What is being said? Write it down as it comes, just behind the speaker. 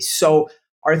So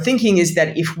our thinking is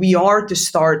that if we are to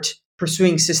start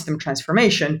pursuing system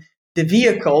transformation, the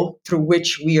vehicle through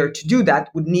which we are to do that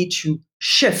would need to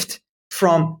shift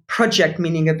from project,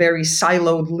 meaning a very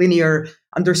siloed, linear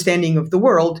understanding of the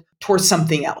world, towards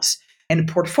something else. And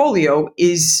portfolio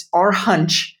is our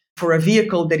hunch for a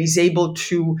vehicle that is able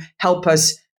to help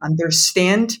us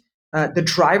understand the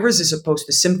drivers as opposed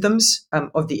to symptoms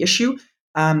of the issue,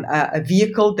 a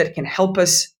vehicle that can help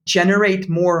us generate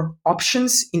more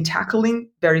options in tackling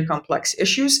very complex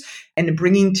issues and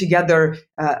bringing together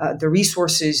the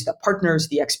resources, the partners,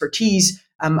 the expertise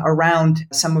around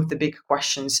some of the big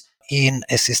questions. In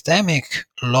a systemic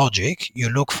logic, you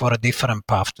look for a different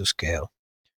path to scale,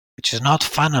 which is not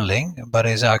funneling, but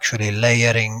is actually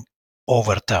layering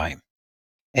over time.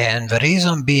 And the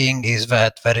reason being is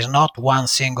that there is not one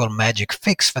single magic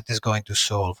fix that is going to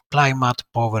solve climate,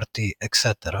 poverty,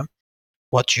 etc.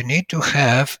 What you need to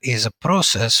have is a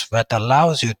process that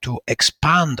allows you to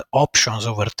expand options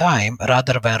over time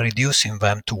rather than reducing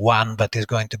them to one that is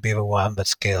going to be the one that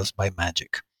scales by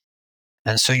magic.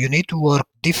 And so you need to work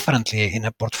differently in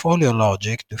a portfolio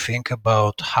logic to think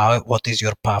about what is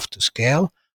your path to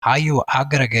scale, how you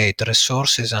aggregate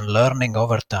resources and learning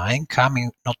over time, coming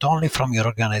not only from your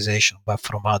organization, but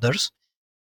from others,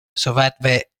 so that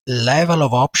the level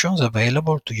of options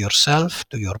available to yourself,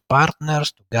 to your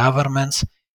partners, to governments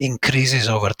increases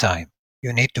over time.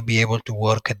 You need to be able to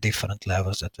work at different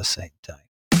levels at the same time.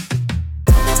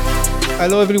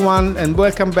 Hello, everyone, and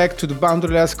welcome back to the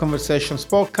Boundaryless Conversations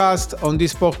podcast. On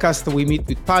this podcast, we meet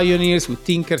with pioneers, with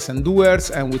thinkers and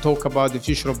doers, and we talk about the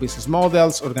future of business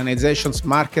models, organizations,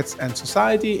 markets, and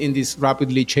society in this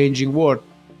rapidly changing world.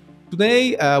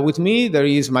 Today, with me, there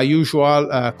is my usual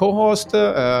co-host,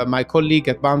 my colleague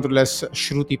at Boundaryless,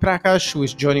 Shruti Prakash, who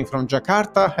is joining from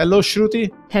Jakarta. Hello,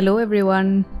 Shruti. Hello,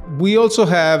 everyone. We also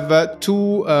have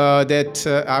two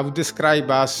that I would describe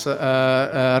as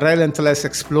relentless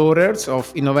explorers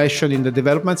of innovation in the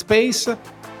development space.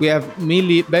 We have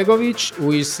Millie Begovic,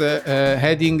 who is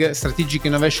heading strategic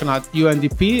innovation at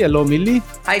UNDP. Hello, Millie.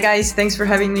 Hi, guys. Thanks for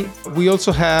having me. We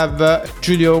also have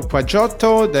Giulio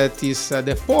Quagiotto, that is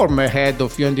the former head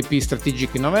of UNDP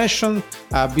strategic innovation,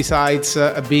 besides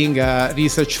being a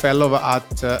research fellow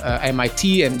at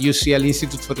MIT and UCL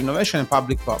Institute for Innovation and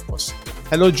Public Purpose.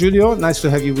 Hello, Giulio. Nice to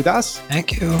have you with us.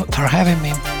 Thank you for having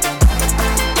me.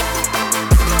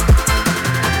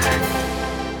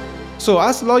 So,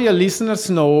 as loyal listeners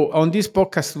know, on this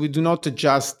podcast, we do not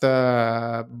just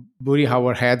bury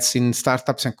our heads in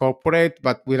startups and corporate,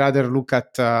 but we rather look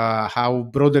at how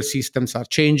broader systems are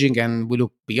changing, and we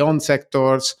look beyond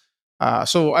sectors.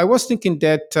 So I was thinking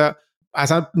that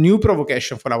as a new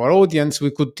provocation for our audience, we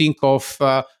could think of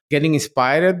getting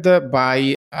inspired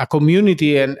by a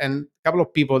community and a couple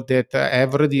of people that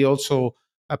have already also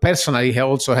personally have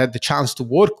also had the chance to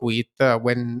work with.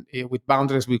 When with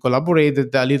Boundaries, we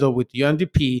collaborated a little with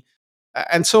UNDP.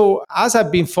 And so as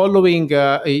I've been following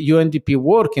UNDP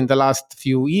work in the last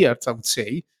few years, I would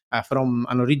say, from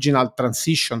an original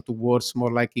transition towards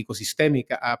more like ecosystemic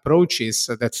approaches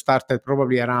that started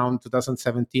probably around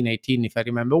 2017-18, if I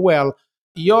remember well,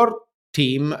 your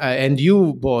team and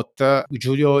you both,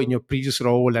 Giulio in your previous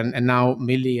role and now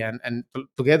Millie, and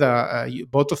together,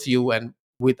 both of you and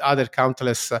with other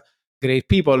countless great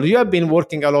people, you have been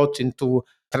working a lot into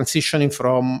transitioning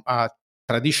from a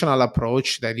traditional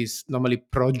approach that is normally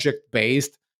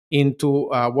project-based into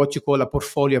what you call a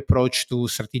portfolio approach to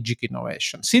strategic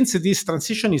innovation. Since this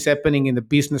transition is happening in the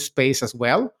business space as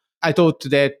well, I thought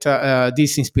that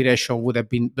this inspiration would have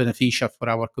been beneficial for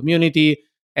our community.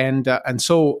 And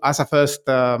so as a first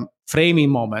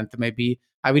framing moment, maybe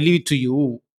I will leave it to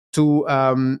you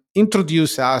to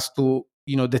introduce us to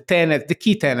the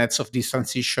key tenets of this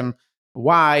transition,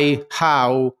 why,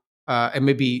 how, and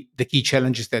maybe the key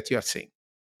challenges that you are seeing.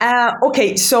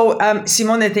 Okay, so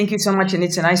Simone, thank you so much, and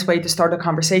it's a nice way to start a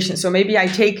conversation. So maybe I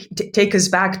take us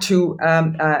back to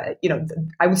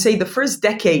I would say the first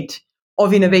decade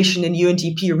of innovation in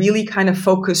UNDP really kind of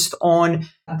focused on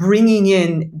bringing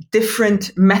in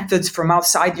different methods from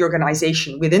outside the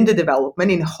organization within the development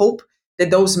in hope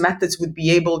that those methods would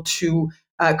be able to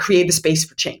create a space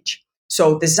for change.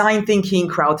 So design thinking,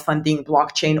 crowdfunding,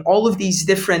 blockchain, all of these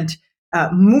different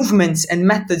movements and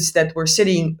methods that were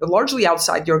sitting largely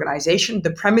outside the organization.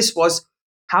 The premise was,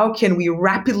 how can we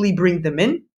rapidly bring them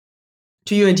in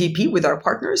to UNDP with our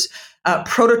partners,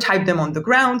 prototype them on the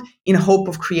ground in hope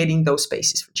of creating those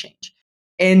spaces for change.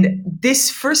 And this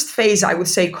first phase, I would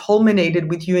say, culminated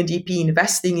with UNDP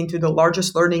investing into the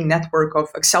largest learning network of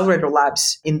accelerator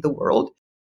labs in the world,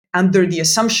 under the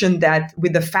assumption that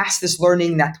with the fastest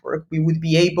learning network,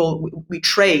 we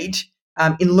trade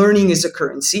in learning as a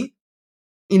currency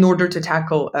in order to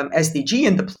tackle SDG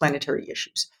and the planetary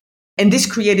issues. And this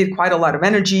created quite a lot of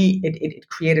energy. It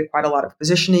created quite a lot of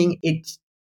positioning. It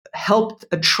helped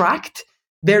attract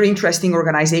very interesting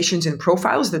organizations and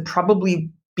profiles that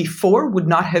probably before would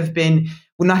not have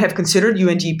considered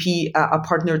UNDP a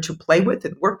partner to play with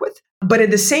and work with. But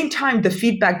at the same time, the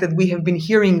feedback that we have been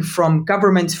hearing from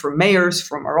governments, from mayors,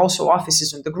 from our also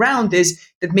offices on the ground is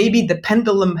that maybe the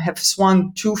pendulum have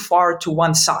swung too far to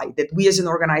one side, that we as an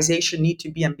organization need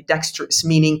to be ambidextrous,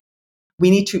 meaning we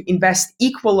need to invest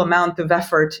equal amount of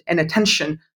effort and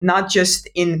attention, not just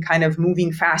in kind of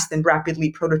moving fast and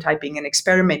rapidly prototyping and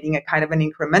experimenting at kind of an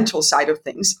incremental side of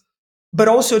things, but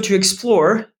also to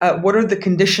explore what are the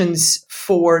conditions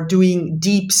for doing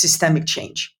deep systemic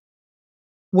change.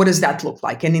 What does that look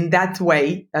like? And in that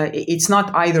way, it's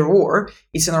not either or.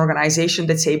 It's an organization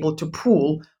that's able to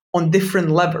pull on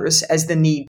different levers as the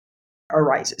need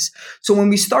arises. So when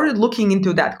we started looking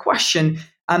into that question,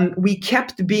 we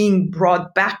kept being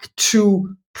brought back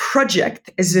to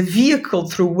project as a vehicle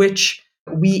through which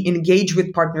we engage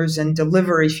with partners and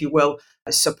deliver, if you will,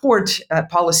 support,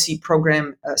 policy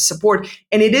program support.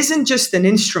 And it isn't just an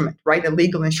instrument, right? A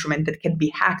legal instrument that can be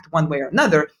hacked one way or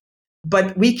another.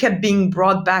 But we kept being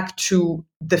brought back to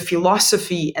the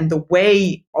philosophy and the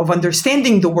way of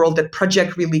understanding the world that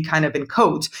project really kind of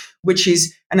encodes, which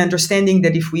is an understanding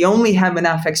that if we only have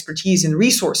enough expertise and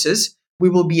resources,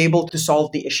 we will be able to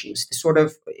solve the issues. The sort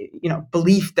of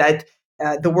belief that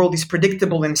the world is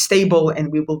predictable and stable,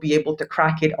 and we will be able to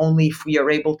crack it only if we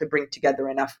are able to bring together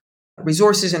enough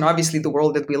resources. And obviously, the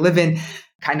world that we live in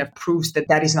kind of proves that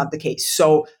that is not the case.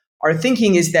 So our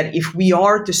thinking is that if we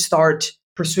are to start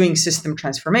pursuing system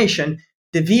transformation,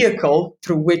 the vehicle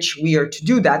through which we are to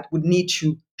do that would need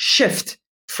to shift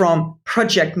from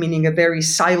project, meaning a very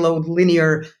siloed,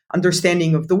 linear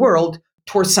understanding of the world,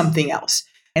 towards something else.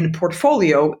 And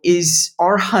portfolio is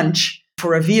our hunch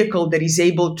for a vehicle that is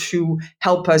able to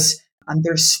help us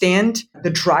understand the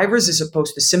drivers as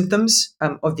opposed to symptoms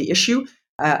of the issue,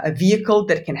 a vehicle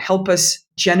that can help us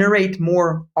generate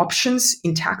more options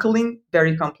in tackling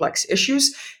very complex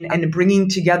issues and bringing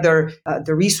together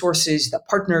the resources, the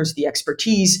partners, the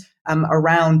expertise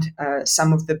around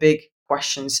some of the big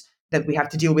questions that we have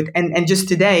to deal with. And just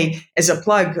today, as a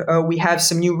plug, we have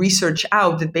some new research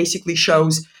out that basically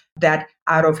shows that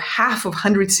out of half of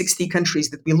 160 countries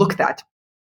that we looked at,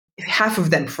 half of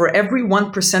them, for every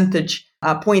 1 percentage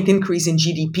point increase in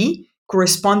GDP,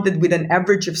 corresponded with an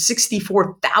average of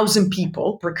 64,000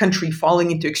 people per country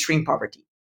falling into extreme poverty.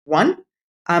 One.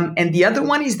 And the other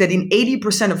one is that in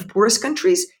 80% of poorest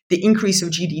countries, the increase of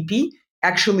GDP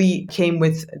actually came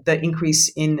with the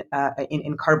increase in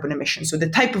carbon emissions. So the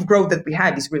type of growth that we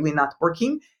have is really not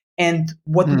working. And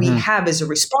what we have as a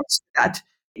response to that,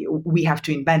 we have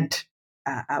to invent.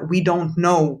 We don't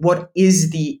know what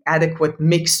is the adequate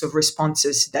mix of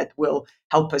responses that will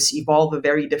help us evolve a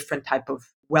very different type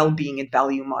of well-being and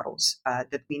value models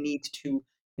that we need to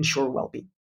ensure well-being.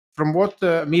 From what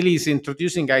Millie is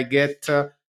introducing, I get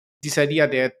this idea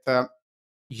that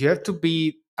you have to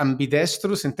be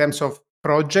ambidextrous in terms of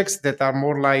projects that are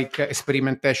more like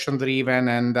experimentation driven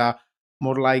and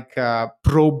more like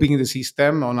probing the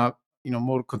system on a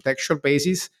more contextual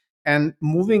basis. And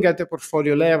moving at the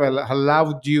portfolio level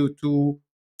allowed you to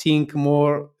think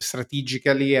more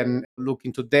strategically and look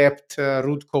into depth,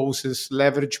 root causes,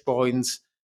 leverage points,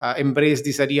 embrace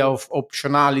this idea of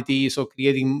optionality, so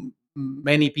creating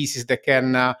many pieces that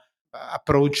can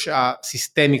approach a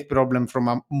systemic problem from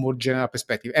a more general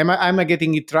perspective. Am I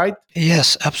getting it right?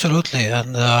 Yes, absolutely.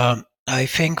 And I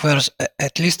think there's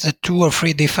at least 2 or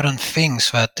 3 different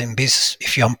things that in this,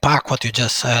 if you unpack what you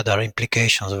just said, are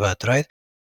implications of that, right?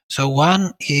 So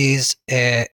one is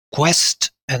a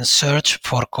quest and search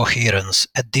for coherence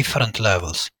at different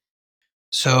levels.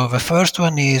 So the first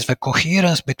one is the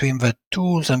coherence between the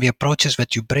tools and the approaches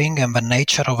that you bring and the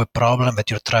nature of the problem that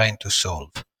you're trying to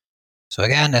solve. So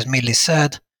again, as Millie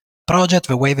said, project,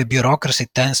 the way the bureaucracy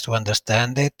tends to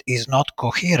understand it, is not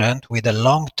coherent with a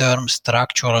long-term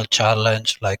structural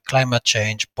challenge like climate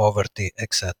change, poverty,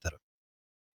 etc.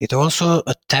 It also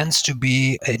tends to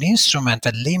be an instrument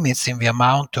that limits in the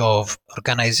amount of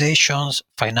organizations,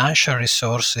 financial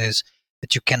resources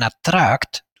that you can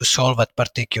attract to solve that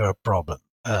particular problem.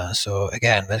 So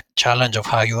again, the challenge of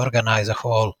how you organize a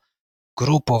whole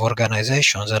group of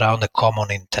organizations around a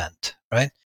common intent, right?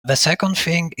 The second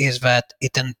thing is that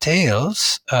it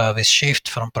entails this shift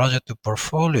from project to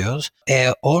portfolios,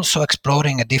 also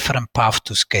exploring a different path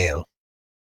to scale,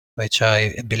 which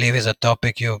I believe is a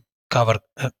topic you covered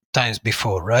times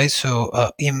before, right?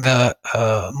 So in the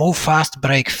move fast,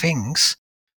 break things,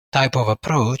 type of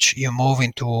approach, you move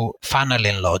into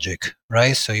funneling logic,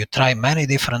 right? So you try many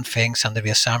different things under the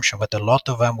assumption that a lot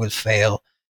of them will fail,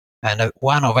 and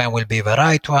one of them will be the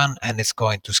right one, and it's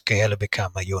going to scale and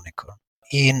become a unicorn.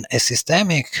 In a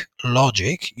systemic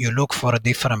logic, you look for a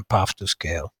different path to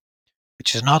scale,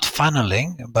 which is not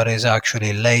funneling, but is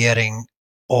actually layering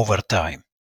over time.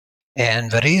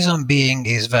 And the reason being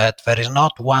is that there is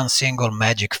not one single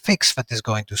magic fix that is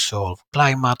going to solve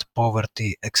climate,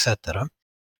 poverty, etc.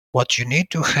 What you need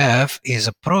to have is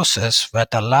a process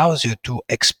that allows you to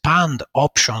expand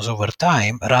options over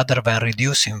time rather than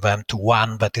reducing them to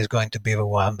one that is going to be the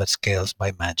one that scales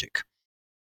by magic.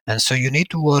 And so you need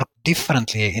to work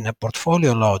differently in a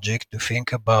portfolio logic to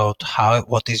think about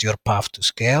what is your path to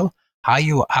scale, how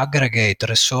you aggregate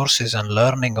resources and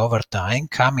learning over time,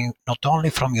 coming not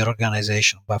only from your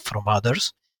organization, but from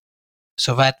others,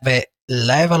 so that the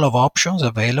level of options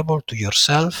available to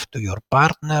yourself, to your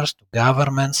partners, to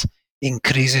governments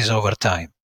increases over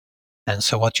time. And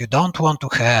so what you don't want to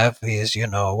have is,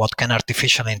 what can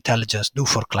artificial intelligence do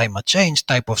for climate change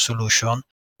type of solution.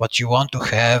 What you want to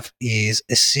have is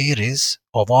a series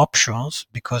of options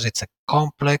because it's a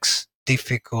complex,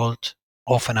 difficult,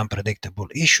 often unpredictable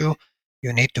issue.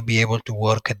 You need to be able to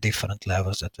work at different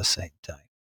levels at the same time.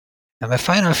 And the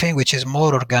final thing, which is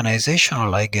more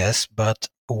organizational, I guess, but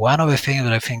one of the things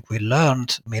that I think we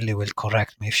learned, Millie will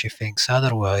correct me if she thinks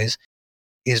otherwise,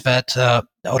 is that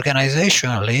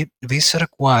organizationally, this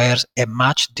requires a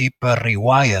much deeper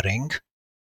rewiring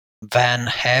than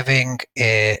having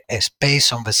a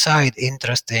space on the side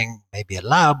interesting, maybe a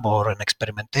lab or an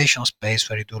experimentation space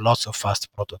where you do lots of fast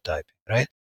prototyping, right?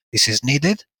 This is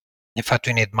needed. In fact,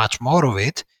 we need much more of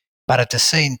it. But at the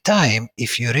same time,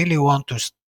 if you really want to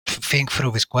think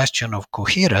through this question of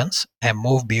coherence and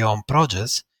move beyond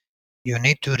projects, you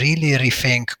need to really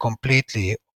rethink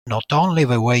completely not only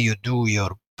the way you do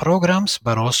your programs,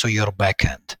 but also your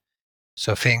backend.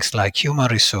 So things like human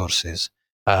resources,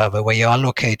 the way you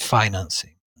allocate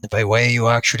financing, the way you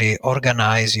actually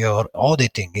organize your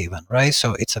auditing even, right?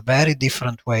 So it's a very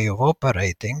different way of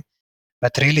operating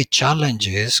that really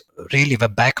challenges really the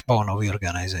backbone of the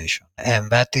organization. And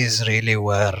that is really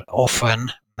where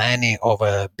often many of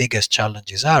the biggest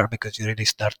challenges are, because you really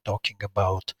start talking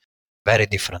about very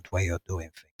different way of doing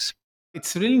things.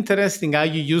 It's really interesting how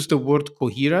you use the word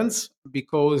coherence,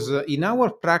 because in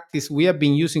our practice, we have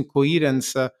been using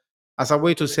coherence as a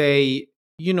way to say,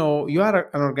 you are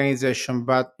an organization,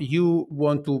 but you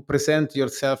want to present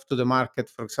yourself to the market,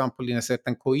 for example, in a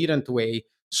certain coherent way.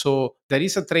 So there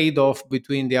is a trade-off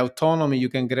between the autonomy you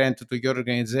can grant to your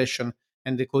organization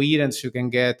and the coherence you can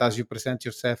get as you present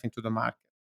yourself into the market.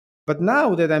 But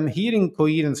now that I'm hearing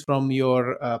coherence from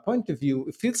your point of view,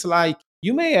 it feels like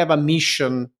you may have a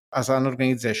mission as an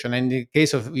organization. And in the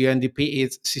case of UNDP,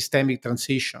 it's systemic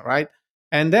transition, right?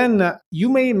 And then you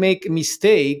may make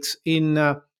mistakes in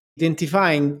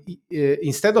identifying,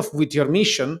 instead of with your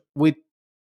mission, with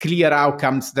clear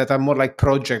outcomes that are more like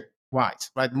project wise,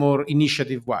 right? More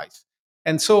initiative wise.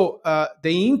 And so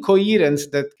the incoherence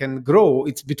that can grow,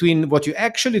 it's between what you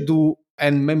actually do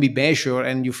and maybe measure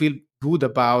and you feel good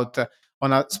about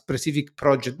on a specific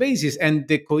project basis, and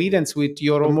the coherence with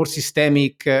your more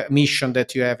systemic mission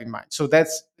that you have in mind. So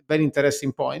that's a very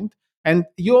interesting point. And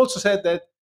you also said that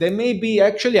there may be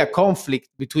actually a conflict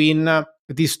between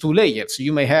these two layers.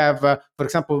 You may have, for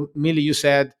example, Millie, you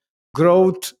said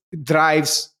growth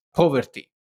drives poverty,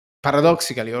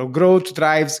 paradoxically, or growth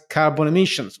drives carbon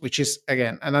emissions, which is,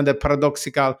 again, another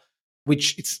paradoxical,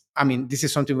 which it's, this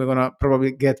is something we're going to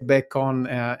probably get back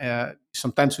on.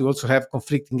 Sometimes we also have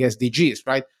conflicting SDGs,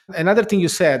 right? Another thing you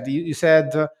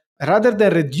said, rather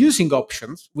than reducing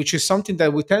options, which is something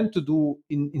that we tend to do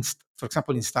for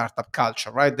example, in startup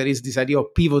culture, right? There is this idea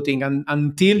of pivoting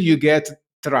until you get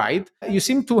it right. You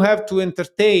seem to have to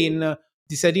entertain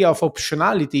this idea of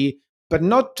optionality, but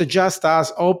not just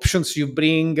as options you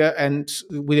bring and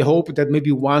with the hope that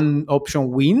maybe one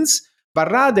option wins, but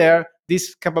rather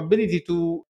this capability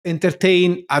to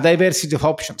entertain a diversity of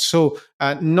options. So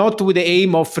not with the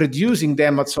aim of reducing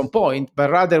them at some point, but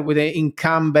rather with the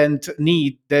incumbent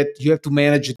need that you have to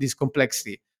manage this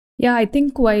complexity. Yeah, I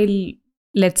think while,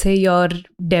 let's say, you're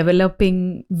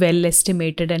developing well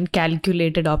estimated and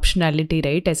calculated optionality,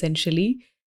 right, essentially,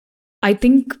 I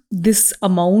think this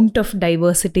amount of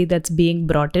diversity that's being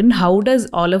brought in, how does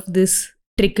all of this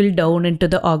trickle down into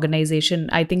the organization?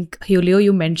 I think, Julio,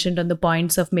 you mentioned on the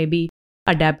points of maybe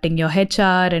adapting your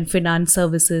HR and finance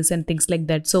services and things like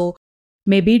that. So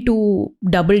maybe to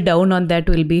double down on that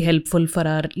will be helpful for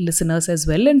our listeners as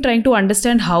well, and trying to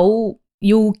understand how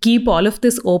you keep all of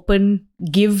this open,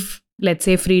 give let's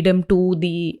say, freedom to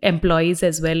the employees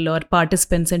as well, or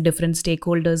participants and different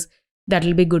stakeholders? That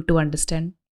will be good to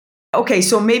understand. Okay,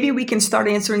 so maybe we can start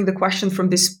answering the question from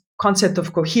this concept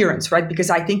of coherence, right? Because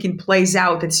I think it plays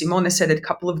out, that Simone said, at a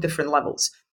couple of different levels.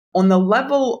 On the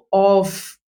level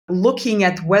of looking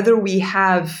at whether we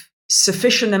have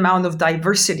sufficient amount of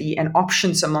diversity and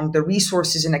options among the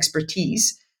resources and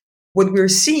expertise, what we're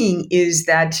seeing is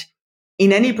that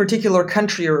in any particular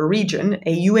country or region,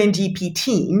 a UNDP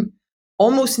team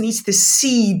almost needs to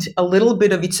seed a little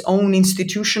bit of its own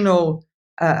institutional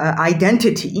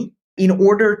identity in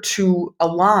order to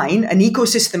align an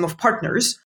ecosystem of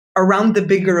partners around the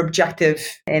bigger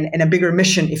objective and a bigger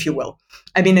mission, if you will.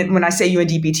 I mean, when I say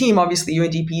UNDP team, obviously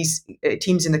UNDP's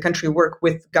teams in the country work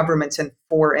with governments and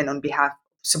for and on behalf,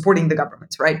 supporting the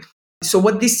governments, right? So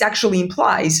what this actually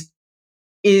implies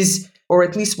is, or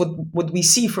at least what we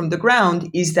see from the ground,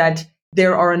 is that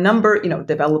there are a number,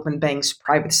 development banks,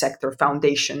 private sector,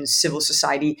 foundations, civil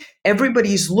society.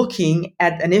 Everybody's looking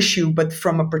at an issue, but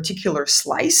from a particular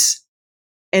slice.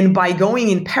 And by going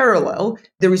in parallel,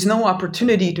 there is no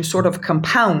opportunity to sort of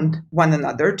compound one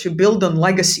another, to build on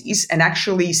legacies and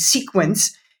actually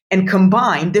sequence and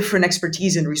combine different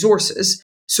expertise and resources.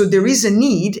 So there is a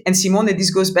need, and Simone,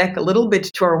 this goes back a little bit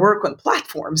to our work on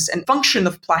platforms and function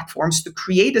of platforms, to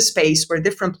create a space where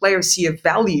different players see a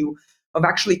value of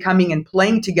actually coming and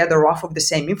playing together off of the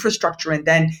same infrastructure and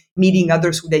then meeting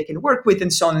others who they can work with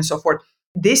and so on and so forth.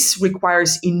 This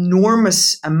requires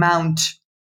enormous amount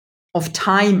of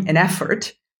time and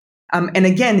effort. And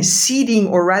again, seeding,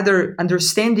 or rather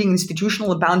understanding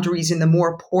institutional boundaries in a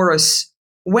more porous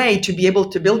way, to be able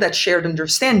to build that shared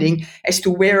understanding as to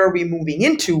where are we moving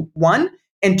into, one,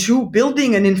 and two,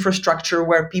 building an infrastructure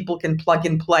where people can plug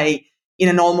and play in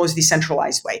an almost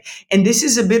decentralized way. And this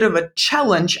is a bit of a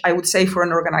challenge, I would say, for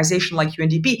an organization like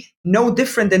UNDP, no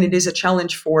different than it is a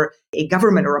challenge for a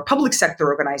government or a public sector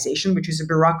organization, which is a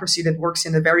bureaucracy that works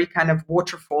in a very kind of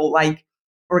waterfall-like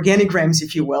organograms,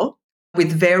 if you will,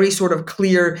 with very sort of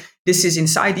clear, this is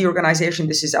inside the organization,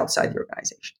 this is outside the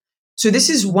organization. So this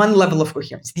is one level of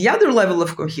coherence. The other level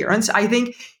of coherence, I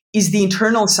think, is the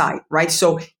internal side, right?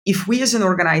 So if we as an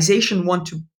organization want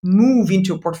to move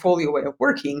into a portfolio way of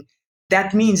working,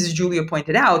 that means, as Julia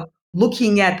pointed out,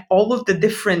 looking at all of the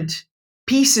different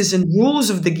pieces and rules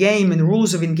of the game and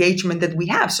rules of engagement that we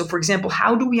have. So for example,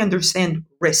 how do we understand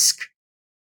risk?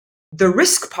 The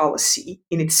risk policy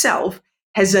in itself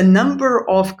has a number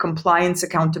of compliance,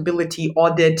 accountability,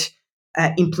 audit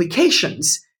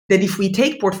implications that, if we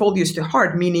take portfolios to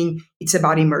heart, meaning it's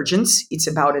about emergence, it's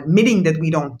about admitting that we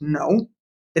don't know,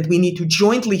 that we need to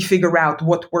jointly figure out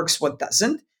what works, what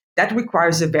doesn't, that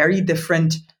requires a very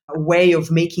different way of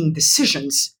making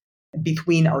decisions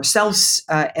between ourselves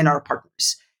and our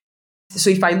partners. So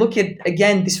if I look at,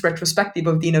 again, this retrospective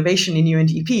of the innovation in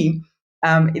UNDP,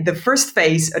 the first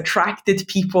phase attracted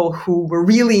people who were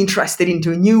really interested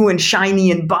into new and shiny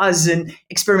and buzz and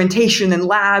experimentation and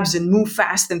labs and move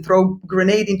fast and throw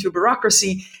grenade into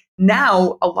bureaucracy.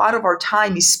 Now, a lot of our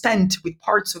time is spent with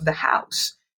parts of the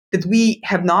house that we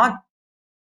have not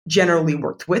generally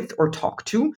worked with or talked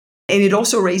to. And it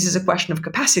also raises a question of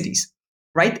capacities,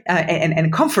 right?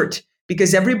 And comfort,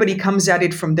 because everybody comes at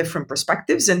it from different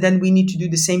perspectives. And then we need to do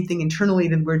the same thing internally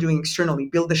that we're doing externally,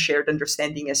 build a shared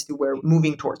understanding as to where we're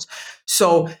moving towards.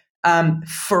 So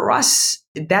for us,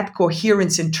 that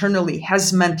coherence internally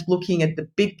has meant looking at the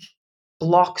big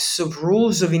blocks of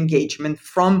rules of engagement,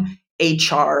 from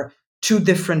HR to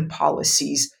different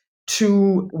policies,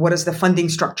 to what does the funding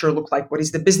structure look like? What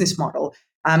is the business model?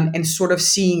 And sort of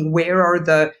seeing where are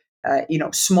the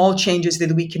small changes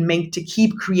that we can make to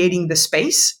keep creating the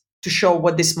space to show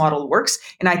what this model works.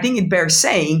 And I think it bears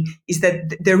saying is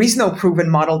that there is no proven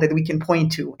model that we can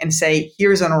point to and say,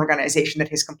 here's an organization that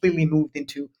has completely moved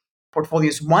into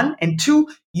portfolios, one. And two,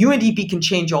 UNDP can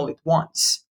change all it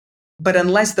wants. But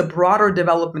unless the broader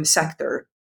development sector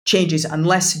changes,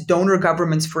 unless donor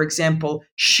governments, for example,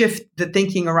 shift the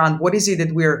thinking around what is it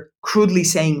that we're crudely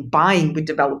saying buying with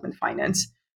development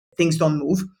finance, things don't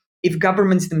move. If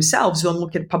governments themselves don't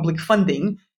look at public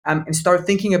funding and start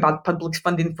thinking about public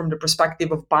funding from the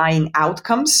perspective of buying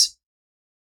outcomes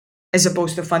as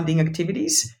opposed to funding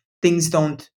activities, things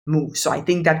don't move. So I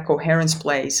think that coherence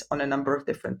plays on a number of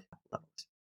different levels.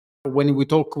 When we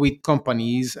talk with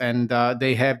companies and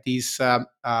they have these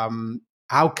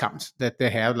outcomes that they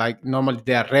have, like normally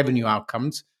they are revenue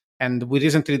outcomes. And we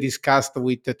recently discussed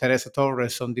with Teresa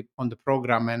Torres on the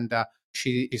program, and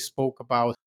she spoke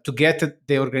about, to get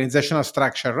the organizational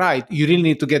structure right, you really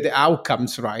need to get the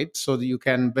outcomes right, so that you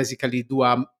can basically do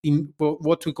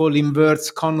what we call inverse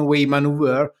Conway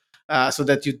maneuver, so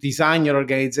that you design your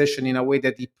organization in a way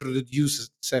that it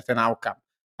produces certain outcome.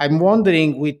 I'm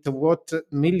wondering with what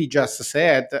Millie just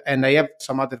said, and I have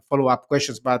some other follow-up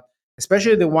questions, but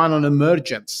especially the one on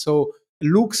emergence. So it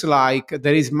looks like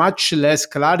there is much less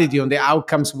clarity on the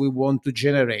outcomes we want to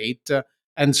generate.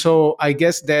 And so I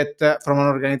guess that from an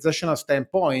organizational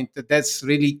standpoint, that's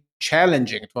really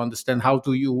challenging to understand how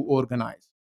do you organize.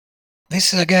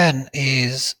 This again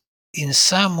is in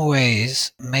some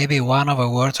ways maybe one of the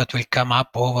words that will come up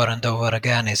over and over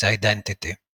again is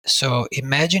identity. So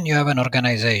imagine you have an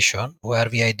organization where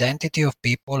the identity of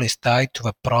people is tied to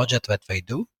a project that they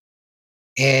do,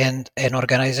 and an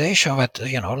organization that,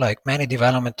 like many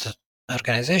development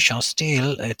organizations,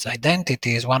 still its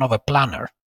identity is one of a planner,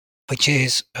 which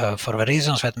is, for the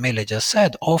reasons that Millie just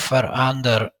said, offer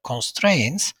under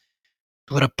constraints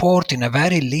to report in a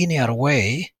very linear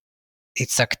way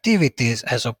its activities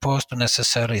as opposed to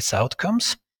necessarily its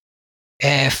outcomes,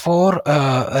 for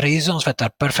reasons that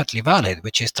are perfectly valid,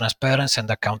 which is transparency and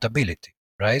accountability,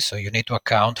 right? So you need to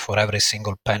account for every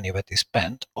single penny that is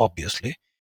spent, obviously.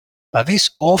 But this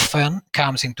often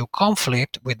comes into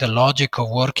conflict with the logic of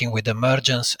working with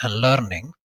emergence and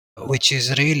learning, which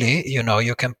is really,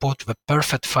 you can put the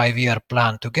perfect 5-year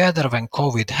plan together when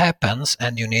COVID happens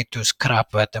and you need to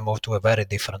scrap that and move to a very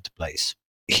different place.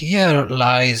 Here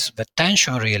lies the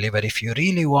tension, really, that if you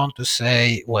really want to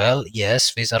say, well,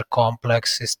 yes, these are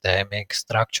complex, systemic,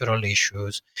 structural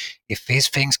issues, if these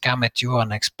things come at you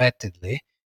unexpectedly,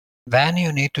 then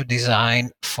you need to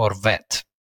design for that.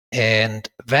 And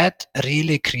that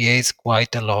really creates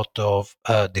quite a lot of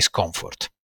discomfort,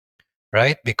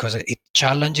 right? Because it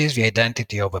challenges the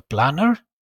identity of a planner.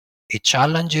 It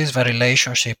challenges the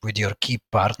relationship with your key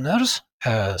partners.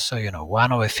 So,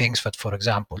 one of the things that, for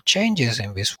example, changes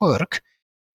in this work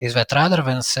is that rather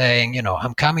than saying,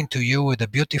 I'm coming to you with a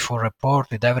beautiful report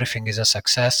with everything is a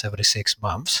success every 6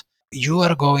 months, you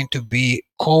are going to be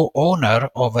co-owner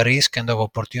of a risk and of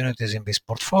opportunities in this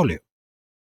portfolio,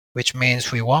 which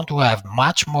means we want to have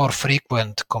much more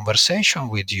frequent conversation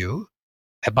with you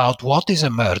about what is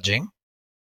emerging,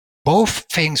 both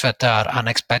things that are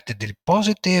unexpectedly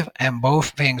positive and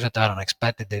both things that are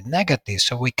unexpectedly negative,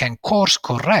 so we can course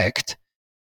correct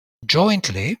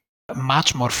jointly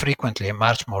much more frequently and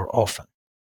much more often.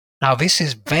 Now, this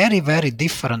is very, very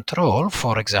different role,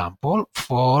 for example,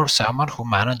 for someone who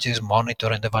manages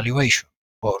monitor and evaluation,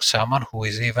 or someone who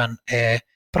is even a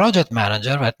project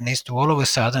manager that needs to all of a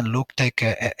sudden take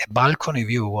a balcony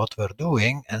view of what we're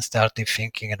doing and start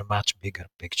thinking in a much bigger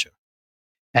picture.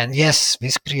 And yes,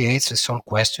 this creates these whole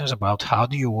questions about how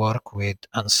do you work with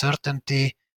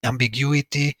uncertainty,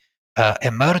 ambiguity,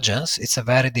 emergence. It's a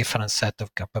very different set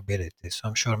of capabilities. So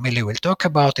I'm sure Millie will talk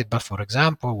about it, but for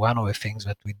example, one of the things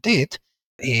that we did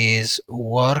is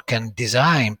work and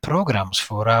design programs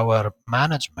for our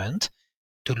management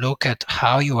to look at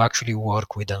how you actually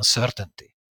work with uncertainty.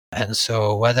 And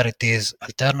so whether it is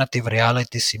alternative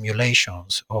reality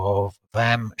simulations of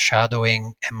them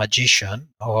shadowing a magician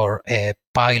or a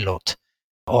pilot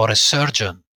or a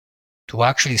surgeon to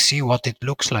actually see what it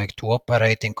looks like to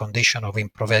operate in condition of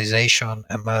improvisation,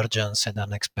 emergence, and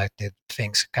unexpected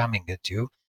things coming at you.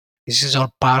 This is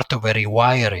all part of a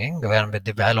rewiring and the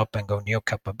developing of new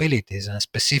capabilities. And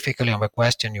specifically on the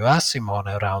question you asked, Simone,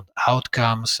 around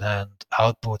outcomes and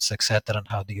outputs, etc., and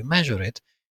how do you measure it?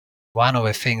 One of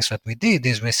the things that we did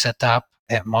is we set up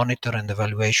a monitor and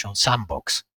evaluation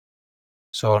sandbox.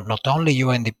 So not only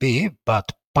UNDP, but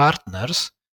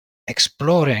partners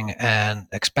exploring and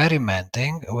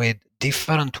experimenting with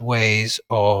different ways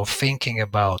of thinking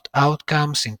about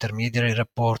outcomes, intermediary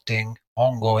reporting,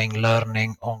 ongoing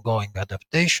learning, ongoing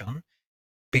adaptation,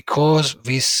 because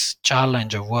this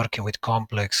challenge of working with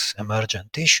complex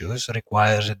emergent issues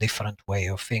requires a different way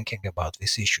of thinking about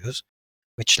these issues,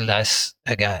 which less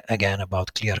again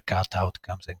about clear-cut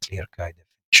outcomes and clear-cut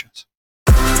definitions.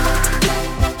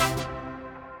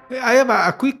 I have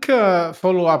a quick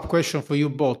follow-up question for you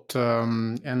both,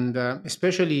 and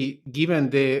especially given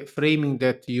the framing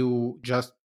that you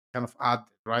just kind of add,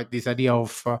 right? This idea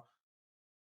of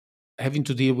having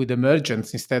to deal with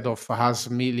emergence instead of, as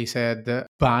Millie said,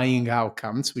 buying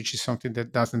outcomes, which is something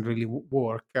that doesn't really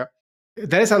work.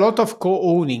 There is a lot of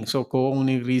co-owning, so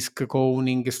co-owning risk,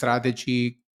 co-owning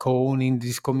strategy, co-owning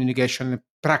this communication,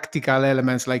 practical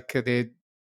elements like the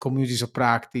communities of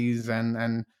practice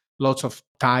and lots of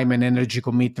time and energy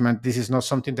commitment. This is not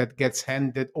something that gets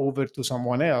handed over to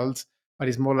someone else, but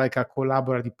it's more like a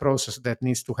collaborative process that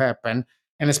needs to happen.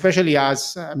 And especially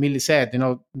as Millie said,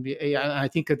 I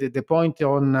think the point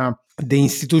on the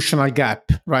institutional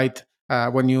gap, right?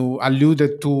 when you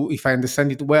alluded to, if I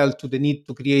understand it well, to the need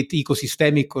to create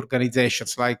ecosystemic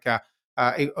organizations, like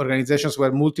organizations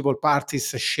where multiple parties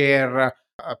share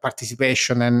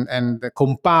participation and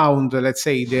compound, let's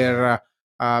say, their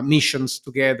missions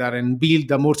together and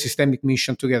build a more systemic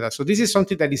mission together. So this is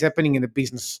something that is happening in the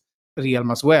business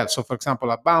realm as well. So, for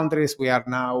example, at Boundaries, we are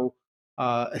now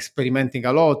experimenting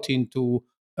a lot into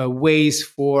ways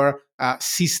for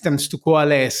systems to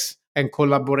coalesce and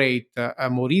collaborate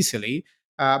more easily.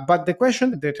 But the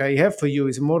question that I have for you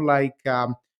is more like,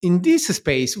 in this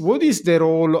space, what is the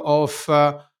role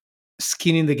of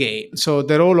skin in the game? So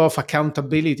the role of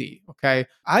accountability. Okay,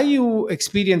 are you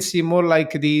experiencing more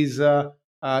like these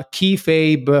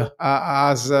keyfabe,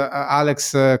 as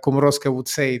Alex Komorowska would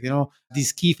say,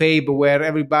 this keyfabe where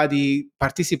everybody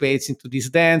participates into this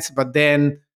dance, but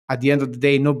then at the end of the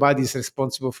day, nobody is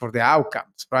responsible for the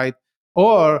outcomes, right?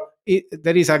 Or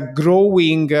there is a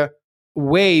growing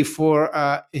way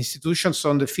for institutions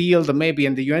on the field, maybe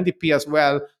in the UNDP as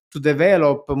well, to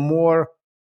develop more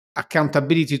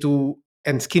accountability to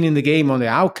and skin in the game on the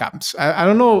outcomes. I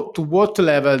don't know to what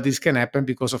level this can happen,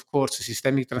 because of course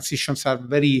systemic transitions are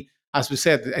very, as we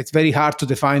said, it's very hard to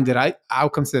define the right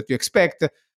outcomes that you expect.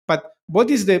 But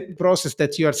what is the process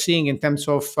that you are seeing in terms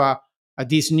of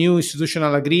these new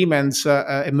institutional agreements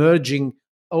emerging,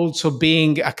 also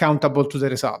being accountable to the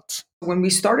results? When we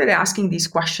started asking these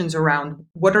questions around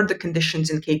what are the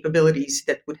conditions and capabilities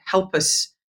that would help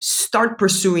us start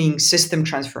pursuing system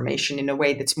transformation in a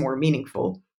way that's more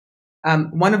meaningful,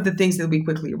 one of the things that we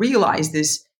quickly realized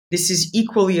is this is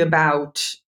equally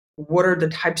about what are the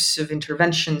types of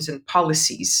interventions and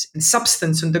policies and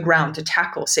substance on the ground to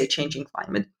tackle, say, changing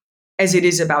climate, as it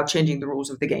is about changing the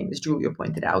rules of the game, as Julia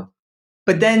pointed out.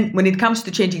 But then when it comes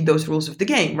to changing those rules of the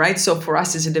game, right? So for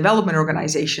us as a development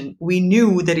organization, we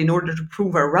knew that in order to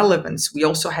prove our relevance, we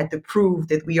also had to prove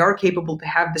that we are capable to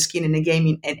have the skin in the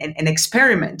game and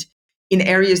experiment in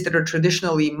areas that are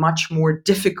traditionally much more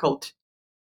difficult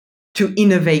to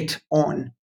innovate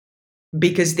on,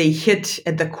 because they hit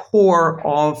at the core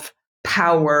of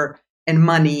power and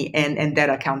money and that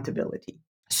accountability.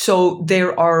 So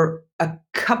there are a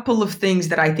couple of things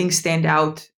that I think stand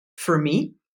out for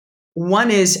me.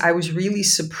 One is I was really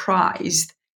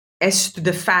surprised as to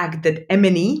the fact that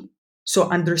M&E, so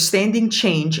understanding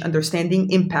change, understanding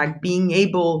impact, being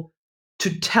able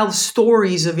to tell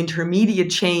stories of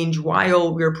intermediate change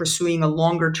while we're pursuing a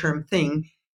longer term thing,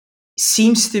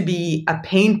 seems to be a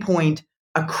pain point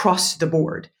across the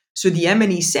board. So the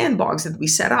M&E sandbox that we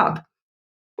set up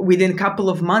within a couple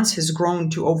of months has grown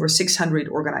to over 600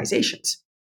 organizations.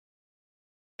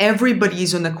 Everybody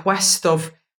is on the quest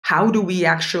of how do we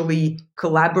actually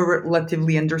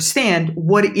collaboratively understand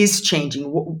what is changing,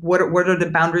 what are the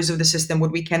boundaries of the system,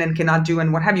 what we can and cannot do,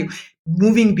 and what have you,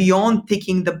 moving beyond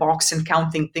ticking the box and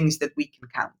counting things that we can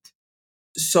count.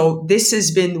 So this has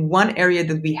been one area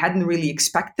that we hadn't really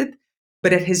expected,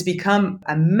 but it has become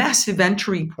a massive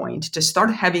entry point to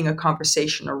start having a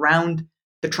conversation around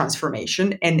the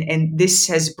transformation. And this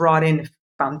has brought in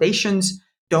foundations,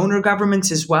 donor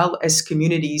governments, as well as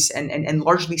communities and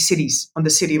largely cities on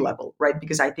the city level, right?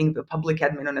 Because I think the public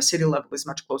admin on a city level is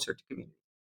much closer to community.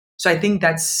 So I think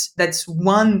that's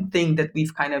one thing that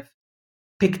we've kind of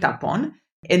picked up on.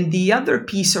 And the other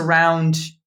piece around,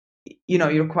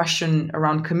 your question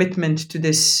around commitment to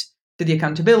this, to the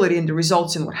accountability and the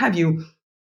results and what have you,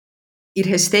 it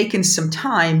has taken some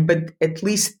time, but at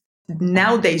least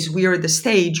nowadays we are at the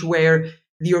stage where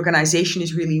the organization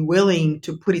is really willing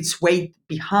to put its weight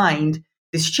behind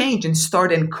this change and start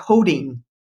encoding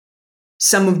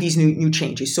some of these new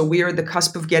changes. So we are at the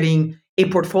cusp of getting a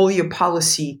portfolio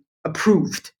policy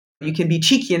approved. You can be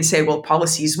cheeky and say, well,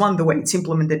 policy is one, the way it's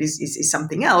implemented is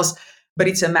something else. But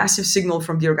it's a massive signal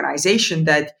from the organization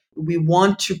that we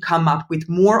want to come up with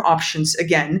more options,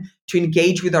 again, to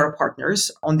engage with our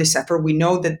partners on this effort. We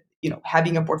know that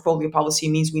having a portfolio policy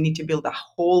means we need to build a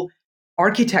whole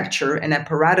architecture and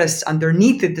apparatus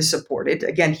underneath it to support it.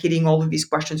 Again, hitting all of these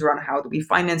questions around how do we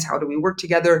finance, how do we work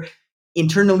together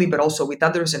internally, but also with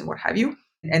others and what have you.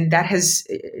 And that has,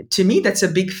 to me, that's a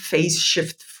big phase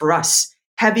shift for us.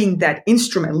 Having that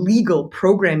instrument, legal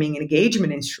programming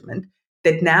engagement instrument,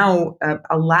 that now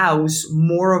allows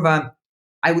more of a,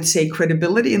 I would say,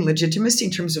 credibility and legitimacy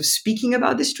in terms of speaking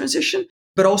about this transition,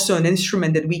 but also an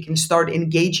instrument that we can start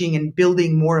engaging and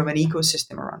building more of an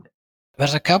ecosystem around it.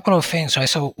 There's a couple of things.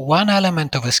 So one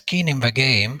element of a skin in the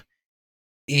game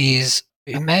is,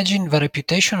 imagine the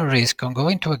reputational risk on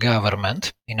going to a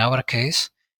government, in our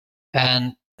case,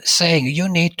 and saying you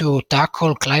need to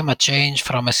tackle climate change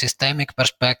from a systemic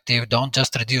perspective, don't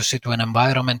just reduce it to an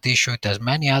environment issue, it has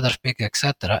many other speakers,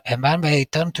 etc. And then they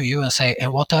turn to you and say,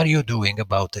 and what are you doing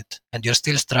about it? And you're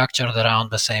still structured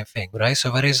around the same thing, right?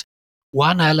 So there is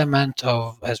one element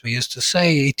of, as we used to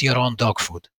say, eat your own dog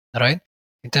food, right?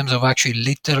 In terms of actually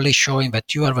literally showing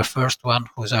that you are the first one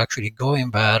who's actually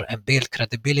going there and build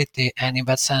credibility, and in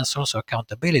that sense also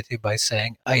accountability by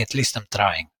saying, I at least am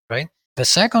trying, right? The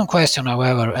second question,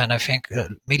 however, and I think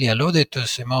Millie alluded to,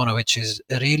 Simona, which is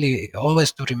really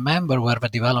always to remember where the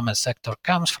development sector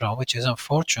comes from, which is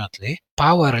unfortunately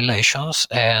power relations,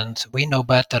 and we know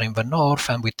better in the north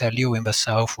and we tell you in the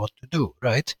south what to do,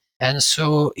 right? And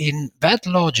so in that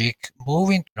logic,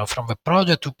 moving from the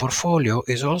project to portfolio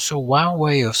is also one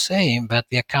way of saying that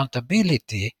the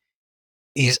accountability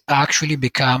is actually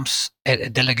becomes a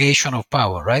delegation of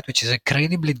power, right? Which is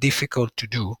incredibly difficult to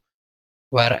do,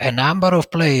 where a number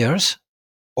of players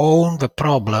own the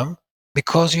problem,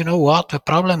 because you know what, the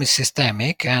problem is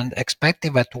systemic, and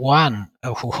expecting that one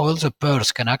who holds a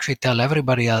purse can actually tell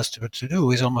everybody else what to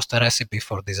do is almost a recipe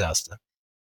for disaster.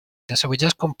 And so we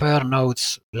just compare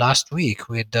notes last week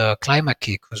with Climate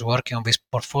Kick, who's working on this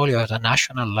portfolio at a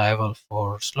national level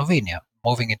for Slovenia,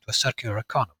 moving into a circular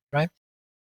economy, right?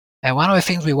 And one of the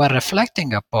things we were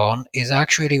reflecting upon is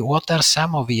actually what are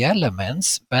some of the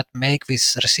elements that make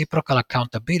this reciprocal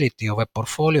accountability of a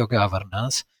portfolio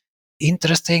governance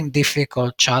interesting,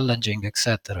 difficult, challenging,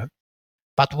 etc.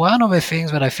 But one of the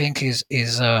things that I think is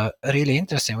really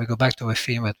interesting, we go back to the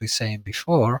theme that we were saying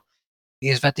before,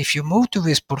 is that if you move to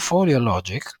this portfolio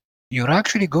logic, you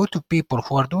actually go to people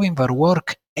who are doing their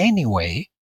work anyway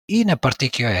in a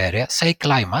particular area, say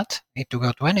climate. Need to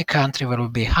go to any country, there will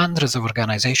be hundreds of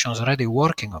organizations already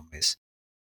working on this.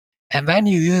 And then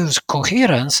you use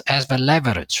coherence as the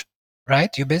leverage,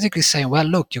 right? You basically say, well,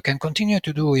 look, you can continue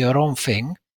to do your own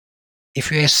thing.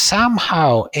 If we are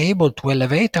somehow able to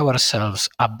elevate ourselves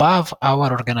above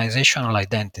our organizational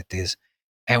identities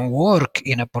and work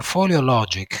in a portfolio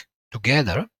logic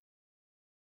together,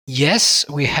 yes,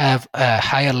 we have a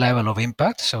higher level of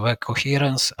impact. So a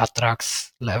coherence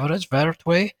attracts leverage that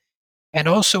way. And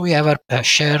also we have a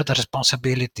shared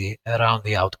responsibility around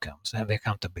the outcomes and the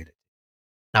accountability.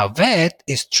 Now that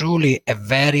is truly a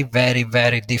very, very,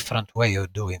 very different way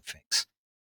of doing things.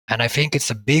 And I think it's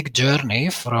a big journey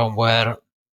from where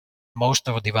most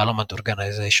of the development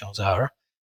organizations are,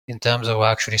 in terms of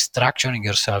actually structuring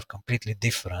yourself completely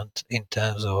different in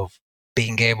terms of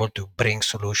being able to bring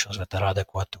solutions that are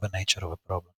adequate to the nature of a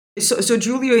problem. So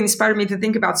Giulio inspired me to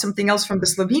think about something else from the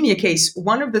Slovenia case.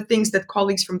 One of the things that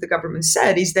colleagues from the government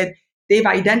said is that they've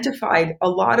identified a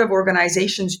lot of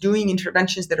organizations doing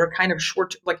interventions that are kind of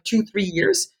short, like 2-3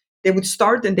 years. They would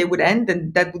start and they would end,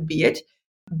 and that would be it.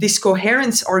 This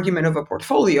coherence argument of a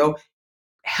portfolio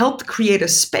helped create a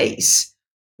space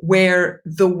where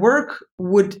the work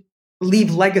would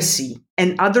leave legacy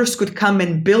and others could come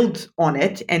and build on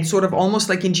it, and sort of almost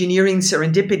like engineering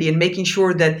serendipity and making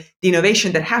sure that the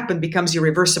innovation that happened becomes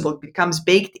irreversible, becomes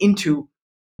baked into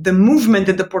the movement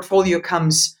that the portfolio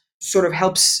comes, sort of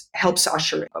helps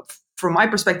usher. From my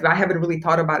perspective, I haven't really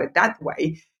thought about it that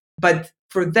way, but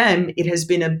for them, it has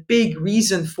been a big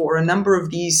reason for a number of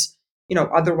these,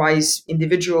 otherwise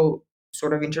individual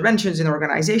sort of interventions in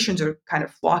organizations are kind of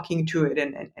flocking to it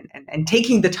and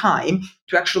taking the time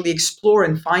to actually explore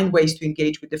and find ways to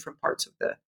engage with different parts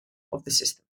of the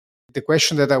system. The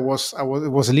question that I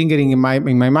was lingering in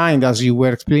my mind as you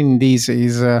were explaining this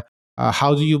is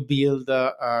how do you build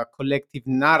collective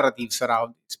narratives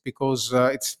around this? Because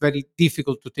it's very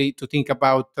difficult to think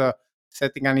about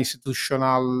setting an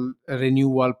institutional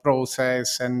renewal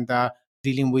process and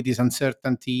dealing with this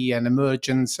uncertainty and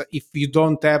emergence if you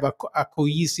don't have a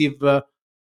cohesive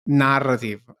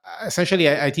narrative. Essentially,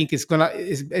 I think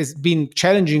it's been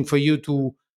challenging for you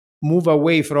to move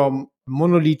away from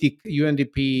monolithic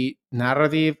UNDP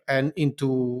narrative and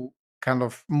into kind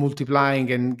of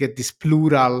multiplying and get this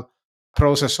plural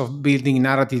process of building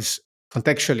narratives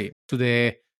contextually to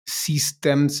the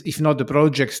systems, if not the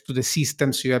projects, to the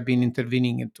systems you have been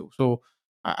intervening into. So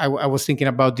I was thinking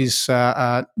about this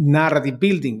narrative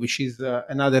building, which is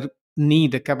another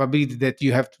need, a capability that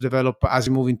you have to develop as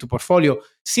you move into portfolio.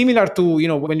 Similar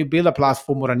to, when you build a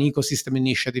platform or an ecosystem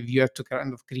initiative, you have to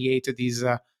kind of create this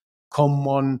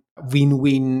common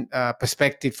win-win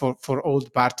perspective for all the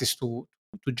parties to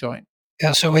join.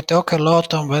 Yeah, so we talk a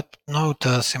lot on that note,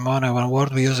 Simone. One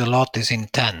word we use a lot is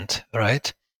intent,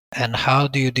 right? And how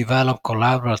do you develop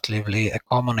collaboratively a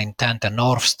common intent, a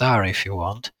North Star, if you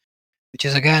want, which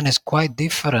is, again, is quite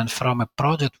different from a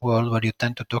project world where you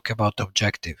tend to talk about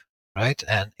objective, right?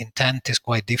 And intent is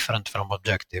quite different from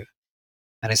objective.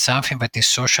 And it's something that is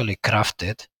socially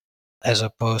crafted, as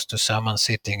opposed to someone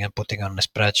sitting and putting on a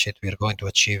spreadsheet, we're going to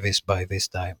achieve this by this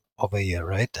time of a year,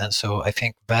 right? And so I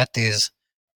think that is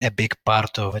a big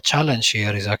part of a challenge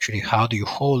here, is actually how do you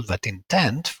hold that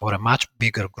intent for a much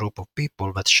bigger group of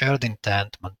people, that shared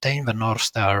intent, maintain the North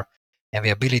Star and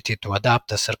the ability to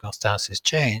adapt as circumstances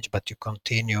change, but you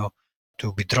continue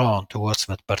to be drawn towards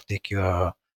that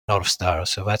particular North Star.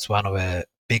 So that's one of the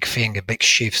big thing, a big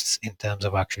shifts in terms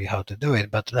of actually how to do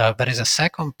it. But there is a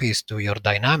second piece to your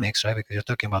dynamics, right? Because you're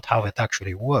talking about how it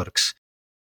actually works.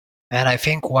 And I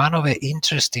think one of the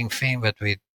interesting things that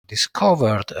we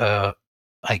discovered,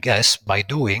 I guess, by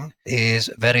doing,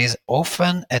 is there is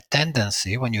often a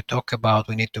tendency when you talk about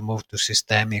we need to move to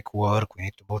systemic work, we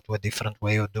need to move to a different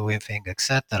way of doing things,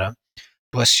 etc.,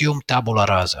 to assume tabula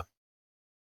rasa.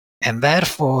 And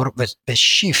therefore, the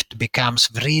shift becomes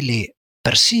really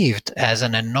perceived as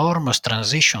an enormous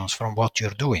transition from what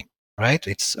you're doing, right?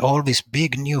 It's all these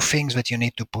big new things that you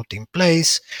need to put in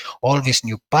place, all these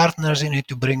new partners you need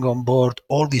to bring on board,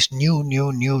 all these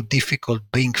new difficult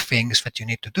big things that you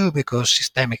need to do because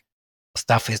systemic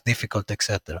stuff is difficult,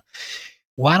 etc.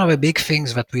 One of the big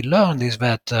things that we learned is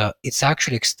that it's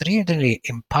actually extremely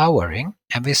empowering,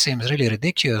 and this seems really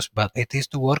ridiculous, but it is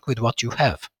to work with what you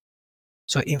have.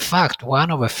 So in fact, one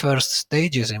of the first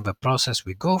stages in the process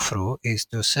we go through is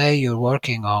to say you're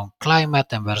working on climate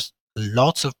and there's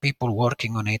lots of people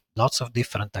working on it, lots of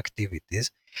different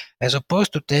activities, as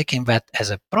opposed to taking that as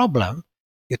a problem,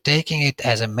 you're taking it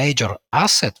as a major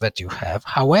asset that you have.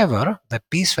 However, the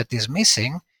piece that is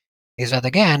missing is that,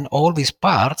 again, all these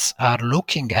parts are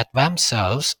looking at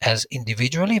themselves as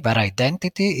individually, their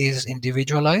identity is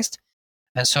individualized.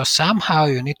 And so somehow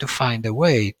you need to find a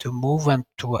way to move them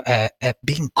to a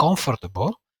being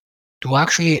comfortable to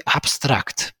actually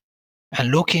abstract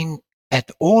and looking at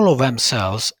all of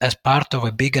themselves as part of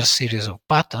a bigger series of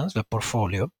patterns, the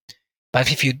portfolio.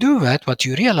 But if you do that, what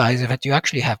you realize is that you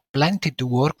actually have plenty to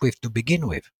work with to begin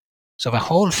with. So the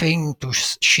whole thing to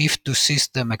shift to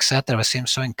system, etc.,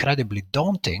 seems so incredibly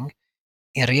daunting.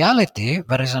 In reality,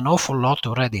 there is an awful lot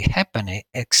already happening,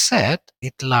 except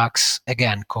it lacks,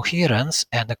 again, coherence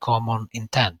and a common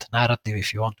intent, narrative,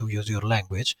 if you want to use your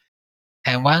language.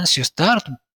 And once you start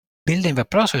building the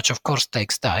process, which of course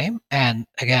takes time, and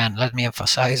again, let me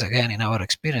emphasize again, in our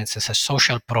experience, it's a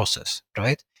social process,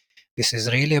 right? This is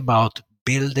really about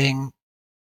building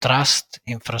trust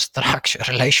infrastructure,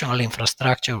 relational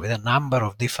infrastructure with a number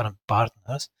of different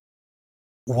partners.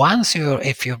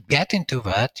 If you get into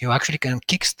that, you actually can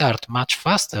kickstart much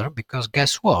faster, because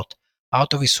guess what?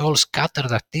 Out of these all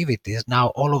scattered activities, now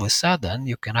all of a sudden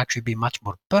you can actually be much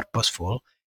more purposeful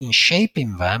in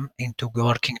shaping them into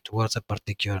working towards a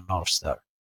particular North Star.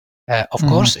 Of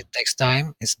course, it takes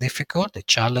time, it's difficult, it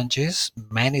challenges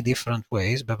many different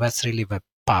ways, but that's really the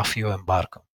path you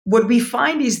embark on. What we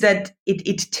find is that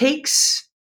it takes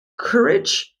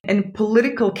courage and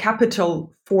political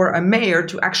capital for a mayor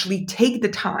to actually take the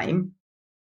time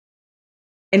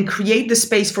and create the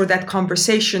space for that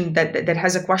conversation that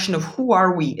has a question of who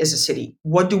are we as a city?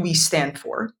 What do we stand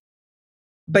for?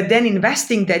 But then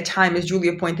investing that time, as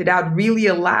Julia pointed out, really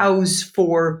allows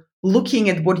for looking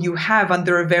at what you have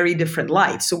under a very different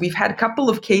light. So we've had a couple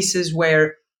of cases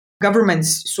where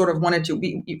governments sort of wanted to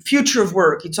be future of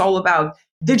work. It's all about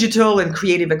digital and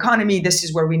creative economy. This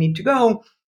is where we need to go.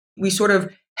 We sort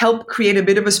of help create a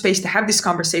bit of a space to have this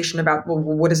conversation about, well,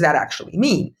 what does that actually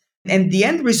mean? And the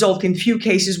end result in few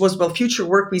cases was, well, future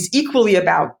work is equally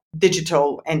about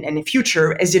digital and the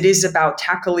future as it is about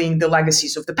tackling the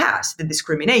legacies of the past, the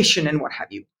discrimination and what have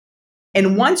you.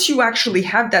 And once you actually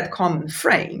have that common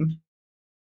frame,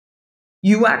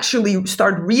 you actually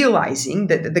start realizing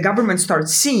that the government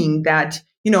starts seeing that,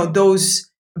 those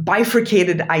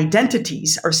bifurcated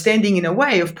identities are standing in a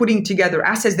way of putting together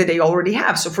assets that they already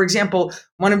have. So, for example,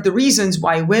 one of the reasons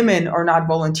why women are not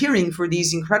volunteering for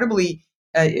these incredibly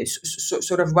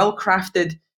sort of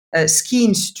well-crafted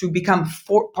schemes to become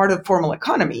part of formal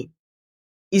economy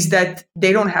is that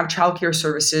they don't have childcare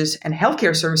services and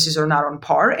healthcare services are not on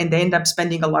par, and they end up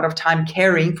spending a lot of time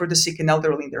caring for the sick and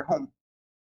elderly in their home.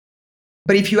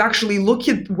 But if you actually look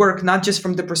at work, not just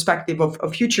from the perspective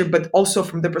of future, but also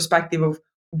from the perspective of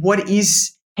what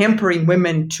is hampering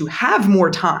women to have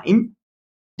more time,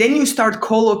 then you start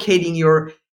co-locating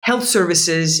your health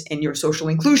services and your social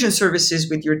inclusion services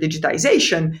with your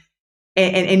digitization,